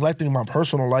neglecting my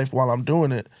personal life while I'm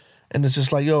doing it. And it's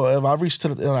just like, yo, if I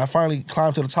and I finally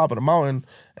climb to the top of the mountain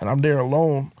and I'm there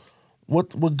alone,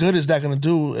 what good is that gonna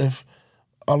do if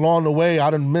along the way I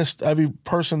done missed every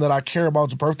person that I care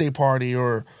about's birthday party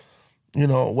or,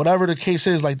 whatever the case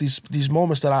is, like these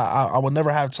moments that I would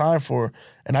never have time for.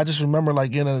 And I just remember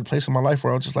like getting in a place in my life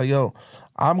where I was just like, yo,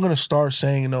 I'm gonna start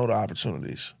saying no to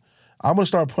opportunities. I'm gonna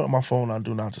start putting my phone on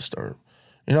Do Not Disturb.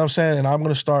 You know what I'm saying? And I'm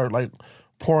gonna start like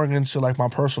pouring into like my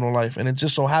personal life. And it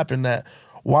just so happened that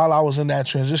while I was in that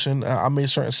transition, I made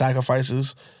certain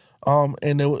sacrifices.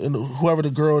 And whoever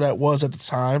the girl that was at the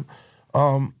time,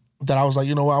 that I was like,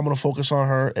 you know what, I'm going to focus on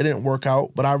her. It didn't work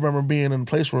out, but I remember being in a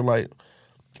place where like,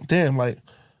 damn, like,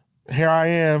 here I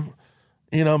am,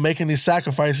 making these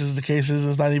sacrifices, the cases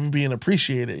is not even being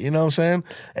appreciated, you know what I'm saying?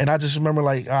 And I just remember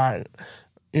like, all right,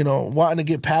 wanting to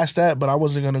get past that, but I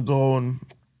wasn't going to go and,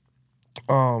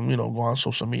 go on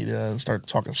social media and start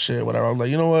talking shit, whatever. I was like,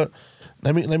 you know what,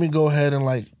 let me go ahead and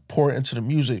like pour it into the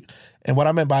music. And what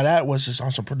I meant by that was just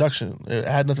on some production. It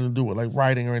had nothing to do with like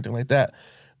writing or anything like that.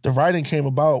 The writing came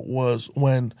about was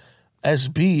when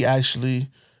SB actually,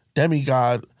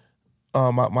 Demigod,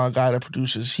 my guy that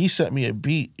produces, he sent me a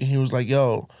beat and he was like,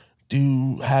 yo, do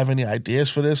you have any ideas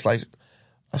for this? Like,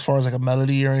 as far as like a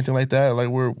melody or anything like that, like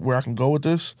where I can go with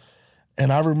this?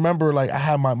 And I remember like I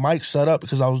had my mic set up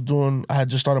because I had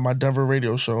just started my Denver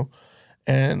radio show,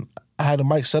 and I had the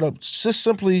mic set up just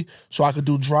simply so I could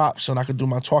do drops and I could do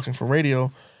my talking for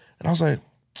radio. And I was like,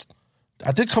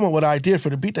 I did come up with an idea for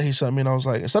the beat that he sent me, and I was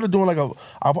like, instead of doing like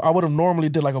I would have normally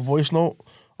did like a voice note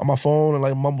on my phone and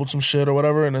like mumbled some shit or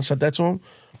whatever and then sent that to him.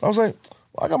 But I was like,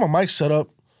 well, I got my mic set up.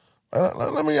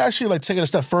 Let me actually like take it a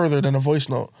step further than a voice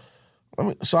note.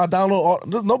 So I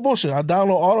download, no bullshit, I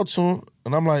download Auto-Tune,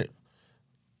 and I'm like,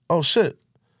 oh shit,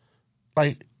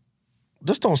 like,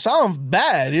 this don't sound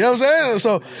bad, you know what I'm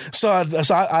saying? So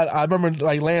I remember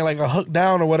like laying like a hook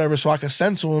down or whatever so I could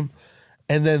send to him,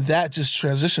 and then that just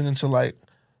transitioned into like,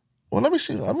 well, let me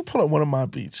pull up one of my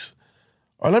beats,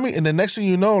 and the next thing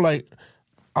you know, like,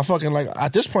 I fucking like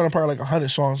at this point I'm probably like 100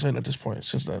 songs in at this point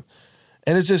since then,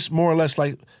 and it's just more or less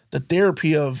like the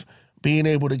therapy of being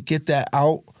able to get that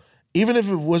out, even if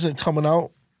it wasn't coming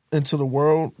out into the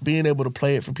world, being able to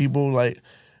play it for people, like,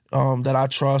 that I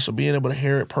trust, or being able to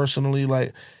hear it personally.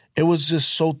 Like, it was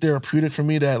just so therapeutic for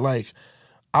me that, like,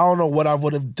 I don't know what I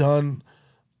would have done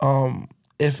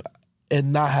if it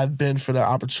not have been for the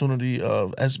opportunity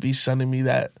of SB sending me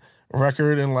that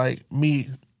record, and like me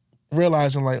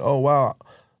realizing like, oh wow,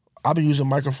 I've been using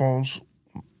microphones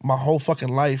my whole fucking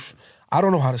life. I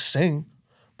don't know how to sing,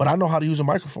 but I know how to use a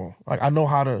microphone. Like, I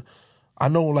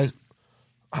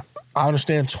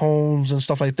understand tones and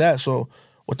stuff like that. So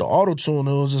with the auto-tune,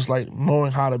 it was just like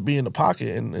knowing how to be in the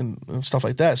pocket and stuff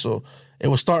like that. So it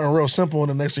was starting real simple, and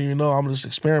the next thing you know, I'm just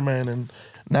experimenting, and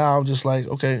now I'm just like,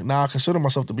 okay, now I consider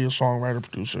myself to be a songwriter,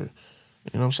 producer.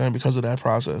 You know what I'm saying? Because of that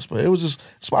process. But it was just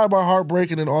inspired by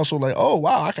Heartbreak, and then also like, oh,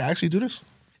 wow, I can actually do this.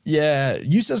 Yeah,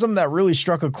 you said something that really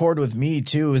struck a chord with me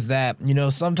too, is that, you know,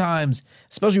 sometimes,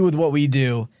 especially with what we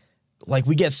do, like,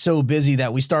 we get so busy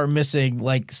that we start missing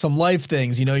like some life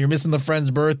things. You know, you're missing the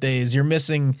friends' birthdays. You're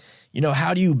missing, you know,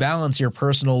 how do you balance your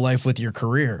personal life with your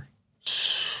career?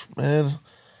 Man,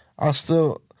 I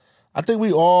think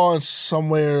we all in some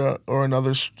way or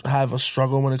another have a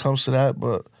struggle when it comes to that.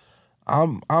 But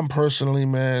I'm personally,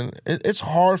 man, it's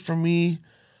hard for me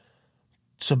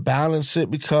to balance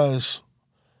it because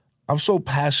I'm so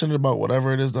passionate about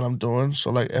whatever it is that I'm doing.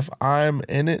 So, like, if I'm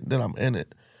in it, then I'm in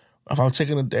it. If I'm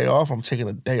taking a day off, I'm taking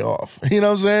a day off. You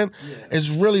know what I'm saying? Yeah. It's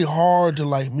really hard to,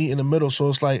 like, meet in the middle. So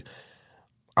it's like,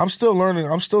 I'm still learning.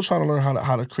 I'm still trying to learn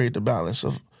how to create the balance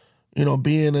of, you know,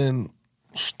 being in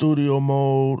studio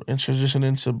mode and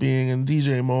transitioning to being in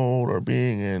DJ mode, or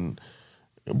being in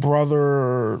brother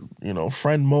or, you know,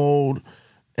 friend mode.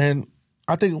 And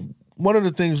I think one of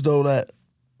the things, though, that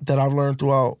I've learned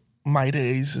throughout my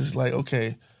days is like,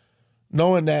 okay,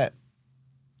 knowing that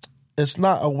it's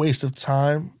not a waste of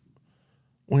time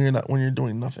when you're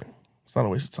doing nothing. It's not a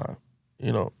waste of time.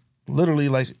 You know, literally,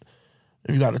 like,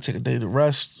 if you got to take a day to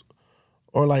rest,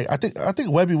 or like, I think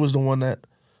Webby was the one that,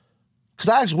 because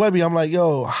I asked Webby, I'm like,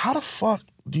 yo, how the fuck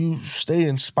do you stay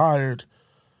inspired?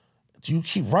 Do you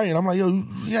keep writing? I'm like, yo,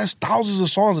 he has thousands of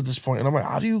songs at this point, and I'm like,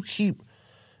 how do you keep?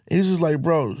 And he's just like,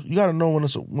 bro, you got to know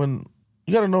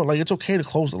you got to know, like, it's okay to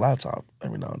close the laptop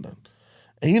every now and then.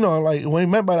 And, you know, like, when he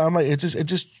meant by that, I'm like, it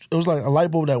was like a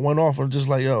light bulb that went off, and just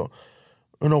like, yo,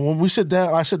 you know, when we sit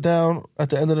down, I sit down at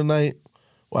the end of the night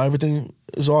while everything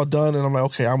is all done, and I'm like,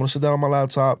 okay, I'm going to sit down on my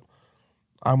laptop.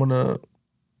 I'm going to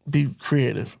be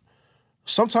creative.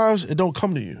 Sometimes it don't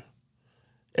come to you.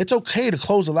 It's okay to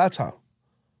close the laptop.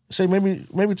 Say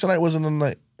maybe tonight wasn't the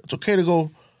night. It's okay to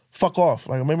go fuck off.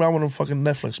 Like, maybe I want to fucking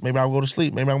Netflix. Maybe I'll go to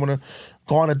sleep. Maybe I want to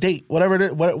go on a date.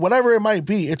 Whatever it might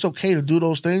be, it's okay to do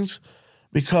those things,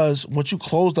 because once you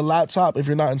close the laptop, if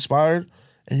you're not inspired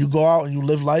and you go out and you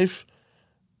live life,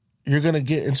 you're going to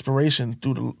get inspiration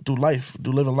through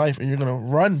living life, and you're going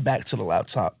to run back to the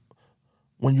laptop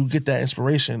when you get that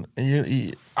inspiration.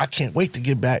 And I can't wait to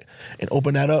get back and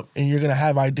open that up, and you're going to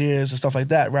have ideas and stuff like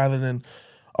that, rather than,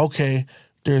 okay,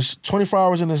 there's 24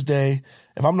 hours in this day.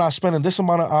 If I'm not spending this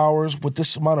amount of hours with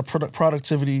this amount of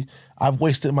productivity, I've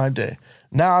wasted my day.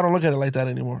 Now I don't look at it like that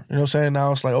anymore. You know what I'm saying?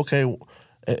 Now it's like, okay,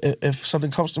 if something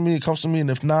comes to me, it comes to me.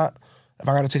 And if not, if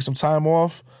I got to take some time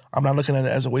off, I'm not looking at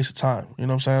it as a waste of time. You know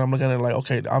what I'm saying? I'm looking at it like,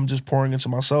 okay, I'm just pouring into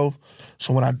myself.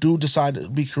 So when I do decide to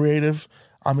be creative,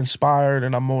 I'm inspired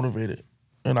and I'm motivated.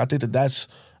 And I think that that's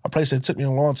a place that took me a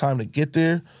long time to get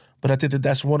there. But I think that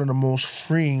that's one of the most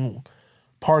freeing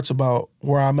parts about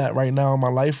where I'm at right now in my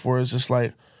life, where it's just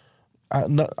like, I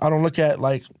don't look at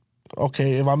like,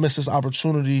 okay, if I miss this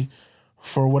opportunity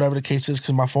for whatever the case is,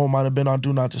 because my phone might have been on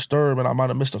Do Not Disturb and I might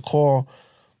have missed a call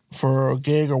for a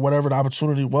gig or whatever the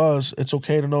opportunity was, it's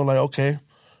okay to know, like, okay,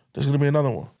 there's going to be another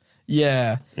one.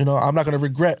 Yeah. You know, I'm not going to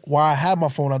regret why I had my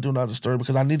phone on Do Not Disturb,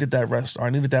 because I needed that rest, or I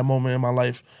needed that moment in my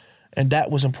life. And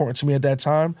that was important to me at that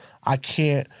time. I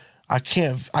can't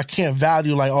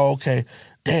value like, oh, okay,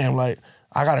 damn, like,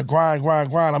 I got to grind.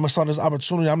 I missed on this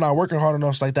opportunity. I'm not working hard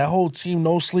enough. It's like that whole team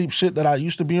no sleep shit that I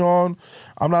used to be on,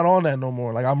 I'm not on that no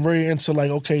more. Like, I'm very into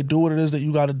like, okay, do what it is that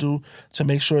you got to do to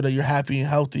make sure that you're happy and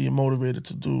healthy and motivated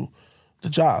to do the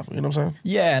job. You know what I'm saying?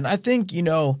 Yeah, and I think, you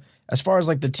know, as far as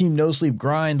like the team no sleep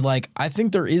grind, like, I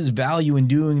think there is value in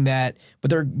doing that, but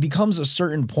there becomes a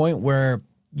certain point where,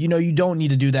 you know, you don't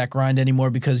need to do that grind anymore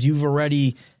because you've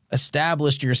already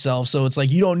established yourself. So it's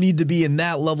like you don't need to be in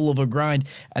that level of a grind.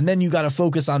 And then you got to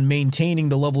focus on maintaining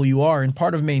the level you are. And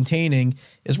part of maintaining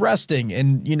is resting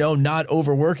and, you know, not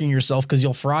overworking yourself, because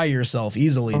you'll fry yourself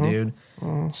easily, dude.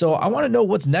 So I want to know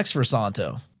what's next for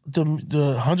Santo. The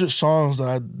 100 songs that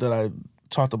I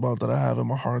talked about that I have in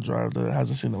my hard drive that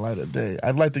hasn't seen the light of day,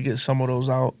 I'd like to get some of those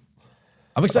out.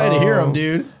 I'm excited to hear them,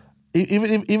 dude.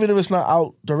 Even if it's not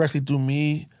out directly through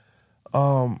me,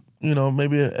 you know,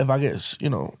 maybe if I get, you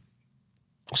know,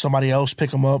 somebody else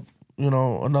pick them up,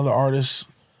 another artist.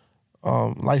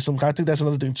 I think that's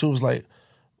another thing too, is like,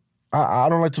 I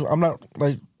don't like to, I'm not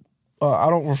like, I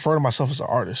don't refer to myself as an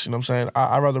artist, you know what I'm saying?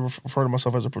 I rather refer to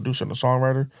myself as a producer and a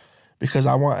songwriter, because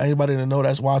I want anybody to know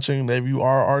that's watching that if you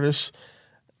are an artist,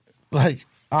 like,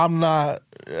 I'm not,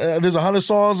 there's 100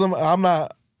 songs,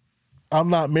 I'm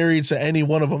not married to any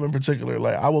one of them in particular.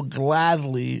 Like, I will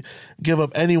gladly give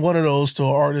up any one of those to an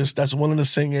artist that's willing to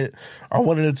sing it or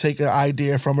willing to take an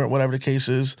idea from it, whatever the case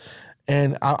is.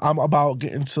 And I'm about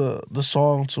getting to the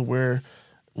song to where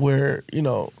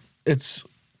it's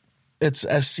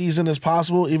as seasoned as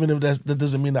possible, even if that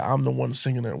doesn't mean that I'm the one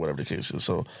singing it or whatever the case is.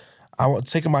 So I want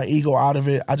taking my ego out of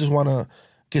it. I just want to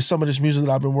get some of this music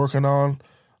that I've been working on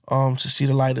to see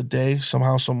the light of day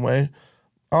somehow, some way.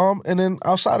 And then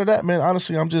outside of that, man,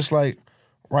 honestly, I'm just like,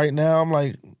 right now, I'm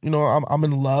like, I'm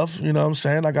in love, you know what I'm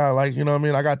saying? I got like,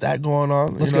 I got that going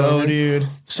on. Let's go, dude.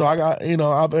 So I got,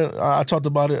 I talked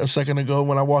about it a second ago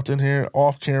when I walked in here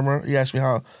off camera.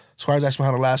 Squires asked me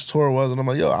how the last tour was, and I'm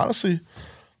like, yo, honestly,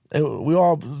 we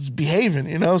all behaving,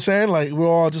 you know what I'm saying? Like, we're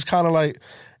all just kind of like,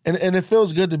 and it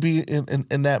feels good to be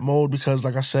in that mode, because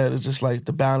like I said, it's just like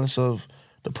the balance of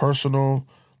the personal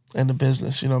and the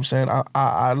business, you know what I'm saying?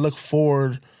 I look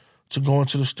forward to going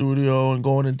to the studio and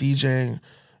going and DJing,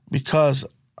 because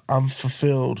I'm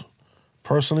fulfilled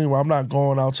personally, where I'm not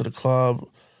going out to the club,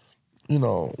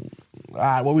 all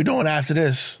right, what we doing after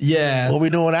this? Yeah. What we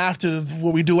doing after,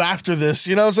 what we do after this,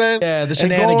 you know what I'm saying? Yeah, the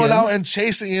shenanigans. And going out and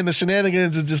chasing, and the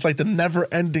shenanigans is just like the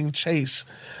never-ending chase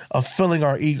of filling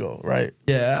our ego, right?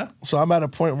 Yeah. So I'm at a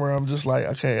point where I'm just like,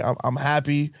 okay, I'm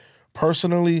happy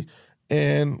personally,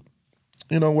 and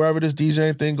wherever this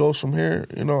DJing thing goes from here,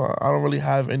 I don't really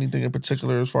have anything in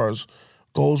particular as far as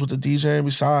goals with the DJing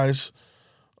besides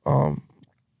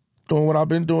doing what I've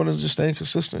been doing and just staying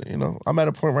consistent, I'm at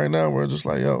a point right now where it's just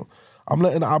like, yo, I'm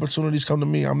letting the opportunities come to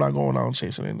me. I'm not going out and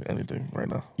chasing anything right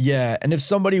now. Yeah, and if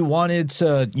somebody wanted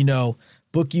to,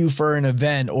 book you for an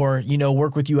event or,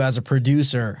 work with you as a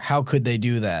producer, how could they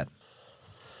do that?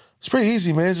 It's pretty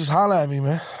easy, man. Just holler at me,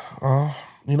 man.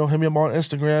 Hit me up on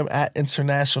Instagram at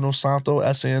International Santo,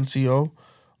 Santo.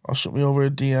 I'll shoot me over a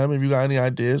DM if you got any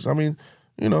ideas. I mean,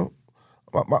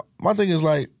 my thing is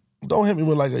like, don't hit me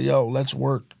with like a, yo, let's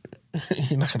work.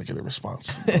 You're not going to get a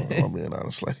response. If I'm being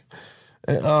honest. Like,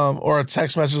 or a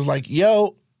text message like,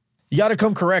 yo. You got to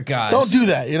come correct, guys. Don't do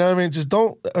that. You know what I mean? Just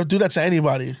don't do that to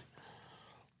anybody.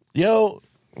 Yo.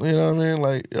 You know what I mean?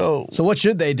 Like, yo. So what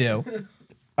should they do?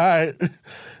 All right.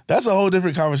 That's a whole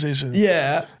different conversation.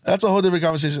 Yeah. That's a whole different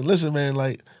conversation. Listen, man,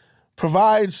 like,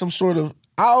 provide some sort of,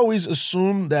 I always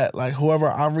assume that, like, whoever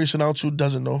I'm reaching out to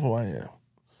doesn't know who I am.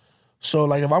 So,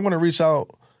 like, if I'm going to reach out,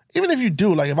 even if you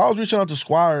do, like, if I was reaching out to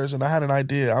Squires and I had an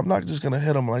idea, I'm not just going to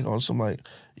hit them, like, on some, like,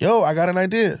 yo, I got an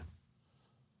idea. ...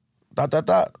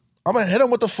 I'm going to hit them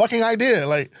with the fucking idea.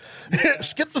 Like,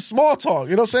 skip the small talk.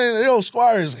 You know what I'm saying? Yo,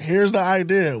 Squires, here's the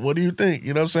idea. What do you think?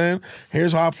 You know what I'm saying?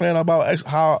 Here's how I plan about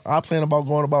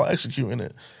going about executing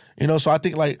it. So I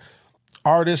think, like,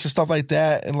 artists and stuff like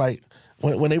that, and, like,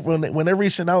 when they're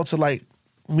reaching out to, like,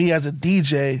 me as a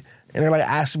DJ and they're, like,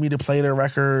 asking me to play their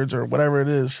records or whatever it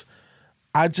is,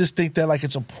 I just think that, like,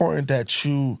 it's important that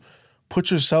you put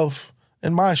yourself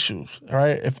in my shoes, all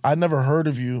right? If I never heard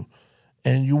of you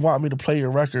and you want me to play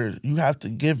your record, you have to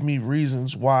give me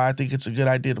reasons why I think it's a good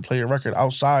idea to play your record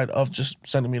outside of just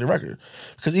sending me the record.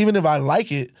 Because even if I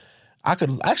like it, I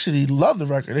could actually love the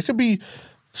record. It could be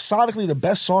sonically the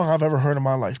best song I've ever heard in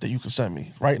my life that you could send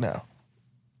me right now.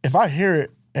 If I hear it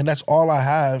and that's all I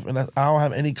have, and I don't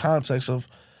have any context of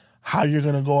how you're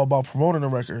going to go about promoting the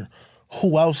record,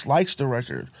 who else likes the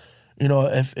record?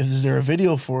 If is there a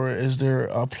video for it? Is there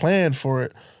a plan for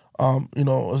it?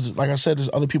 Like I said, there's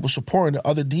other people supporting it,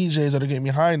 other DJs that are getting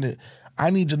behind it. I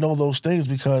need to know those things,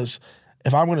 because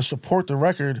if I'm going to support the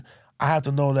record, I have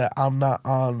to know that I'm not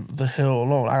on the hill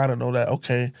alone. I got to know that,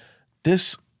 okay,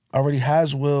 this already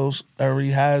has wheels,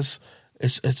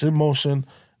 it's in motion.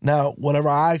 Now, whatever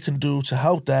I can do to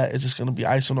help that is just going to be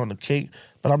icing on the cake,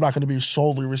 but I'm not going to be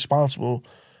solely responsible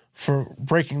for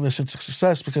breaking this into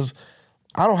success, because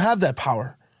I don't have that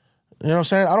power. You know what I'm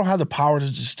saying? I don't have the power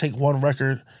to just take one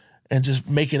record and just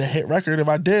make it a hit record. If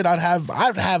I did, I'd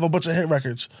have a bunch of hit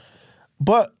records.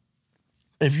 But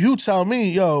if you tell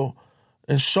me, yo,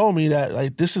 and show me that,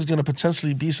 like, this is going to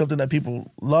potentially be something that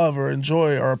people love or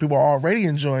enjoy, or people are already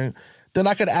enjoying, then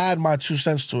I could add my 2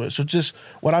 cents to it. So just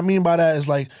what I mean by that is,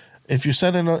 like, if you're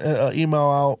sending an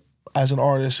email out as an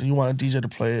artist and you want a DJ to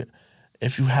play it,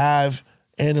 if you have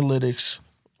analytics,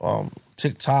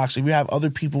 TikToks, if you have other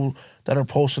people that are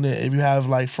posting it, if you have,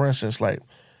 like, for instance, like,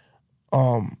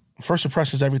 first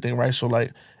impression is everything, right? So,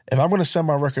 like, if I'm going to send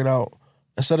my record out,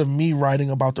 instead of me writing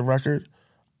about the record,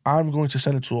 I'm going to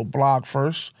send it to a blog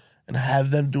first and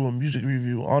have them do a music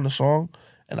review on the song,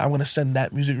 and I'm going to send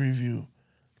that music review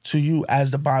to you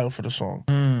as the bio for the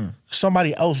song.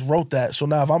 Somebody else wrote that. So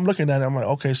now if I'm looking at it, I'm like,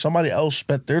 okay, somebody else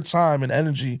spent their time and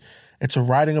energy into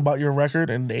writing about your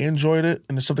record and they enjoyed it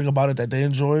and there's something about it that they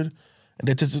enjoyed. And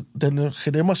then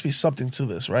there must be something to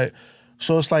this, right?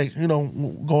 So it's like, you know,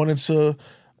 going into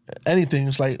anything,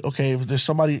 it's like, okay, if there's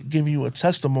somebody giving you a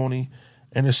testimony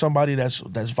and there's somebody that's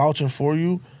vouching for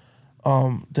you,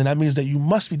 then that means that you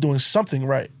must be doing something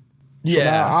right. So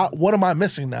now what am I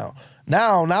missing now?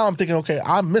 Now I'm thinking, okay,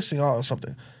 I'm missing out on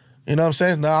something. You know what I'm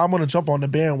saying? Now I'm going to jump on the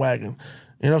bandwagon.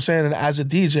 You know what I'm saying? And as a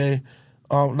DJ,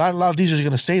 not a lot of DJs are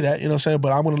going to say that, you know what I'm saying?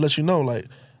 But I'm going to let you know, like,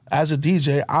 as a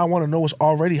DJ, I want to know what's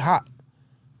already hot.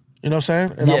 You know what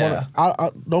I'm saying? And I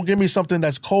don't give me something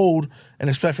that's cold and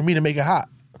expect for me to make it hot.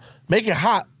 Make it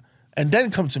hot and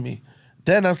then come to me.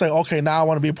 Then I was like, okay, now I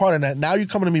want to be a part of that. Now you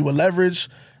coming to me with leverage.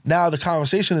 Now the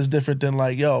conversation is different than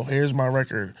like, yo, here's my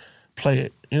record. Play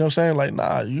it. You know what I'm saying? Like,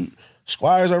 nah,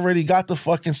 Squires already got the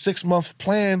fucking 6-month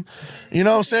plan. You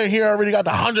know what I'm saying? He already got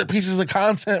the 100 pieces of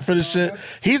content for this shit.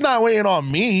 He's not waiting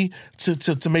on me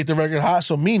to make the record hot.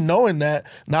 So me knowing that,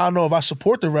 now I know if I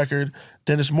support the record,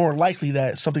 then it's more likely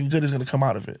that something good is going to come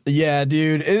out of it. Yeah,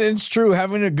 dude. It's true.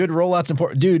 Having a good rollout's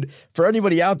important. Dude, for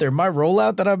anybody out there, my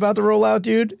rollout that I'm about to roll out,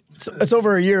 dude, it's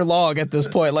over a year long at this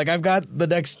point. Like, I've got the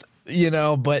next...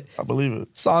 but I believe it.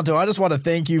 Santo, I just want to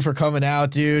thank you for coming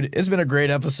out, dude. It's been a great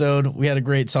episode. We had a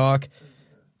great talk.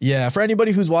 Yeah, for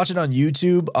anybody who's watching on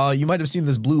YouTube, you might have seen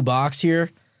this blue box here.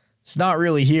 It's not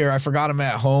really here. I forgot him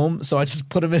at home, so I just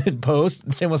put him in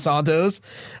post. Same with Santo's.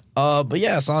 But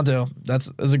yeah, Santo,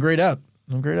 that's a great app.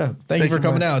 Thank you for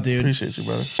coming out, dude. Appreciate you,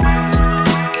 brother.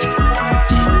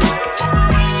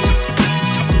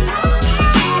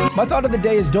 My thought of the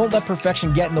day is don't let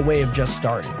perfection get in the way of just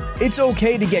starting. It's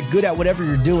okay to get good at whatever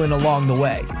you're doing along the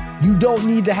way. You don't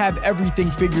need to have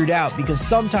everything figured out because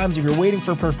sometimes if you're waiting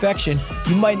for perfection,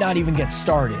 you might not even get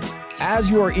started. As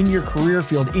you are in your career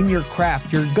field, in your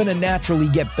craft, you're gonna naturally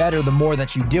get better the more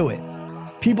that you do it.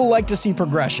 People like to see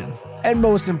progression. And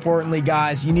most importantly,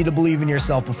 guys, you need to believe in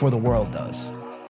yourself before the world does.